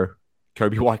scenario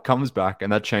Kobe White comes back,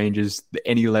 and that changes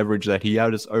any leverage that he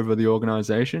has over the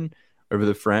organization, over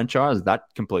the franchise. That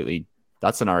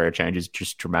scenario changes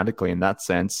just dramatically in that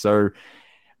sense. So,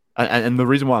 and the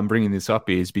reason why I'm bringing this up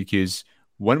is because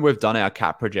when we've done our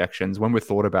cap projections, when we've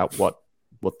thought about what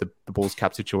the Bulls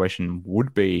cap situation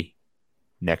would be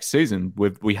next season,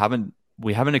 we haven't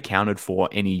accounted for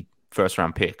any first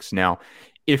round picks. Now,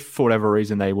 if for whatever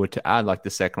reason they were to add like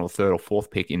the second or third or fourth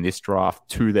pick in this draft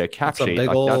to their cap sheet, that's a big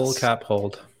old cap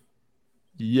hold.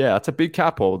 Yeah, that's a big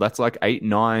cap hold. That's like 8,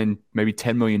 9, maybe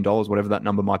 $10 million, whatever that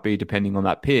number might be, depending on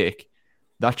that pick.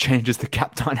 That changes the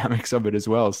cap dynamics of it as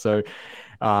well. So,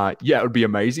 yeah, it would be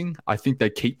amazing. I think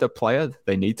they keep the player.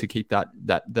 They need to keep that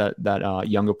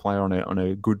younger player on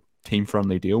a good team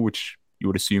friendly deal, which you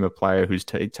would assume a player who's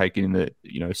taken in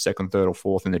the second, third, or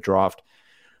fourth in the draft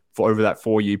for over that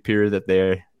 4-year period that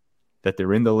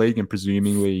they're in the league, and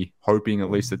presumably hoping at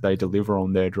least that they deliver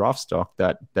on their draft stock,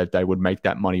 that they would make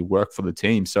that money work for the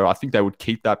team. So I think they would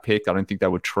keep that pick. I don't think they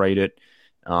would trade it.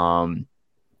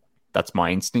 That's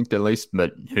my instinct at least,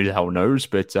 but who the hell knows?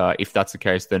 But if that's the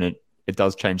case, then it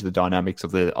does change the dynamics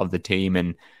of the team,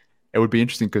 and it would be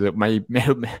interesting because it may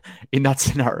in that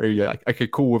scenario, you're like, okay,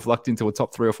 cool, we've lucked into a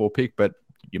top 3 or 4 pick, but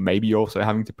you may be also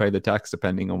having to pay the tax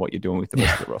depending on what you're doing with the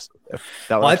rest of the roster.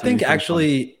 Well, I think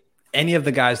actually any of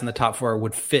the guys in the top 4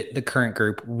 would fit the current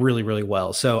group really, really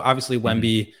well. So obviously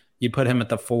Wemby, you put him at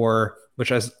the 4,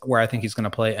 which is where I think he's going to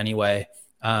play anyway.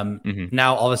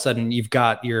 Now all of a sudden you've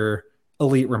got your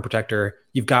elite rim protector,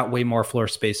 you've got way more floor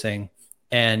spacing,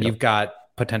 and you've got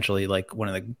potentially like one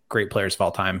of the great players of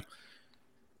all time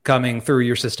coming through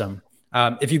your system.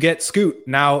 If you get Scoot,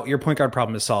 now your point guard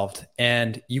problem is solved.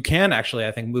 And you can actually,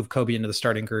 I think, move Kobe into the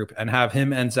starting group and have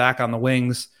him and Zach on the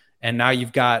wings. And now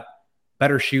you've got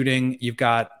better shooting. You've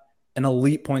got an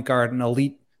elite point guard, an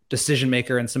elite decision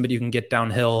maker, and somebody who can get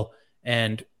downhill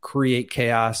and create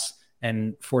chaos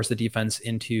and force the defense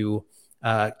into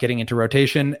getting into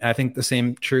rotation. And I think the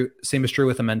same is true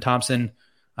with Amen Thompson,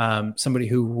 somebody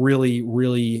who really,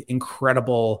 really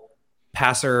incredible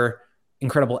passer,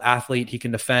 incredible athlete. He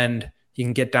can defend. He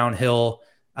can get downhill.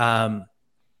 I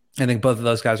think both of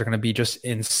those guys are going to be just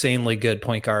insanely good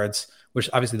point guards, which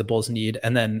obviously the Bulls need.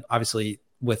 And then obviously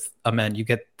with Amen, you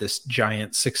get this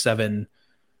giant 6'7"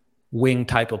 wing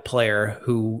type of player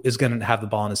who is going to have the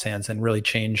ball in his hands and really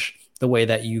change the way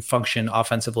that you function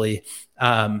offensively.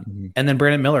 And then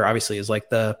Brandon Miller obviously is like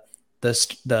the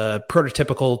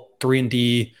prototypical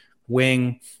 3-and-D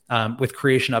wing with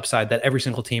creation upside that every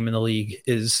single team in the league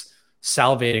is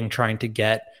salivating trying to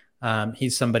get.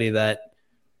 He's somebody that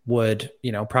would,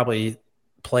 probably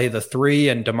play the 3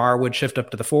 and DeMar would shift up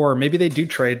to the 4. Maybe they do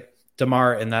trade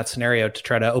DeMar in that scenario to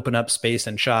try to open up space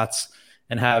and shots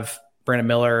and have Brandon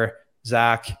Miller,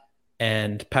 Zach,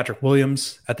 and Patrick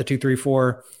Williams at the 2, 3,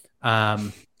 4.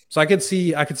 So I could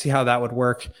see how that would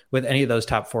work with any of those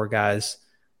top 4 guys.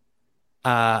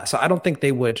 So I don't think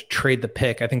they would trade the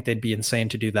pick. I think they'd be insane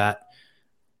to do that.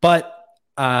 But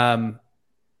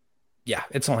yeah,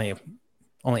 it's only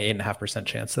 8.5%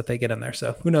 chance that they get in there.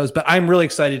 So who knows? But I'm really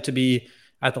excited to be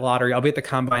at the lottery. I'll be at the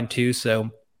combine too.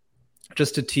 So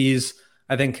just to tease,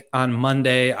 I think on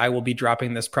Monday I will be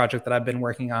dropping this project that I've been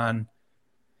working on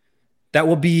That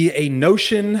will be a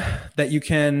Notion that you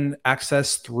can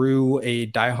access through a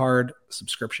diehard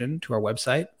subscription to our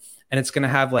website. And it's going to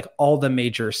have like all the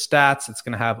major stats. It's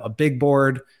going to have a big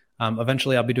board.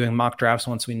 Eventually, I'll be doing mock drafts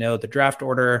once we know the draft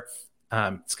order.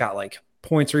 It's got like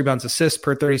points, rebounds, assists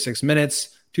per 36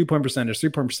 minutes, 2-point percentage,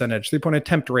 3-point percentage, 3-point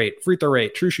attempt rate, free throw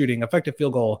rate, true shooting, effective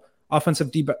field goal,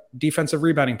 offensive, defensive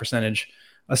rebounding percentage,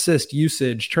 assist,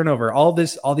 usage, turnover, all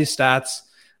these stats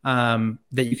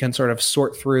that you can sort of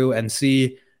sort through and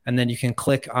see. And then you can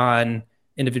click on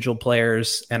individual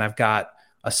players. And I've got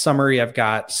a summary. I've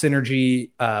got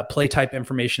synergy, play type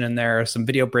information in there, some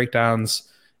video breakdowns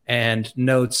and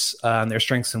notes on their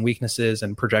strengths and weaknesses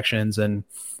and projections and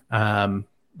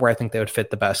where I think they would fit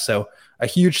the best. So a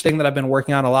huge thing that I've been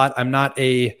working on a lot. I'm not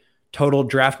a total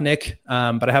draft Nick,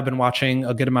 but I have been watching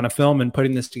a good amount of film and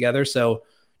putting this together. So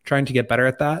trying to get better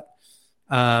at that.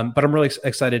 But I'm really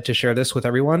excited to share this with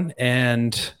everyone.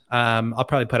 And I'll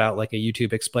probably put out like a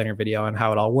YouTube explainer video on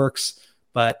how it all works.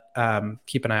 But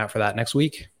keep an eye out for that next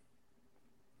week.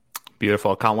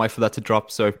 Beautiful. I can't wait for that to drop.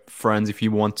 So friends, if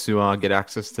you want to get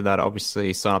access to that,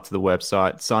 obviously sign up to the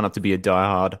website, sign up to be a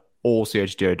diehard,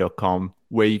 allchgo.com,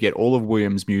 where you get all of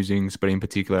William's musings, but in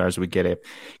particular, as we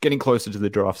getting closer to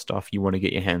the draft stuff, you want to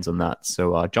get your hands on that.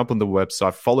 So jump on the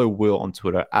website, follow Will on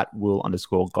Twitter at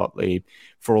Will_Gottlieb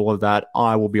for all of that.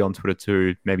 I will be on Twitter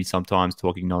too, maybe sometimes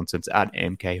talking nonsense at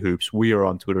MK Hoops. We are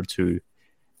on Twitter too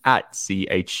at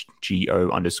CHGO_balls.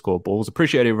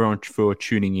 Appreciate everyone for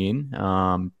tuning in.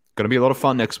 Going to be a lot of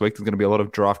fun next week. There's going to be a lot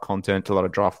of draft content, a lot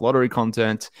of draft lottery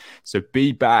content. So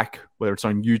be back, whether it's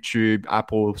on YouTube,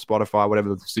 Apple, Spotify,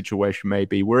 whatever the situation may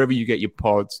be, wherever you get your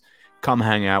pods, come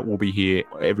hang out. We'll be here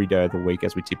every day of the week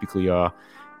as we typically are.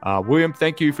 William,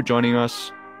 thank you for joining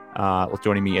us, or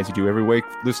joining me as you do every week.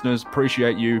 Listeners,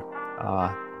 appreciate you.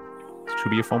 It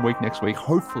should be a fun week next week.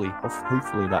 Hopefully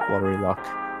that lottery luck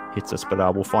hits us, but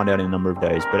we'll find out in a number of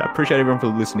days. But I appreciate everyone for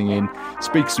listening in.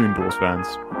 Speak soon, Bulls fans.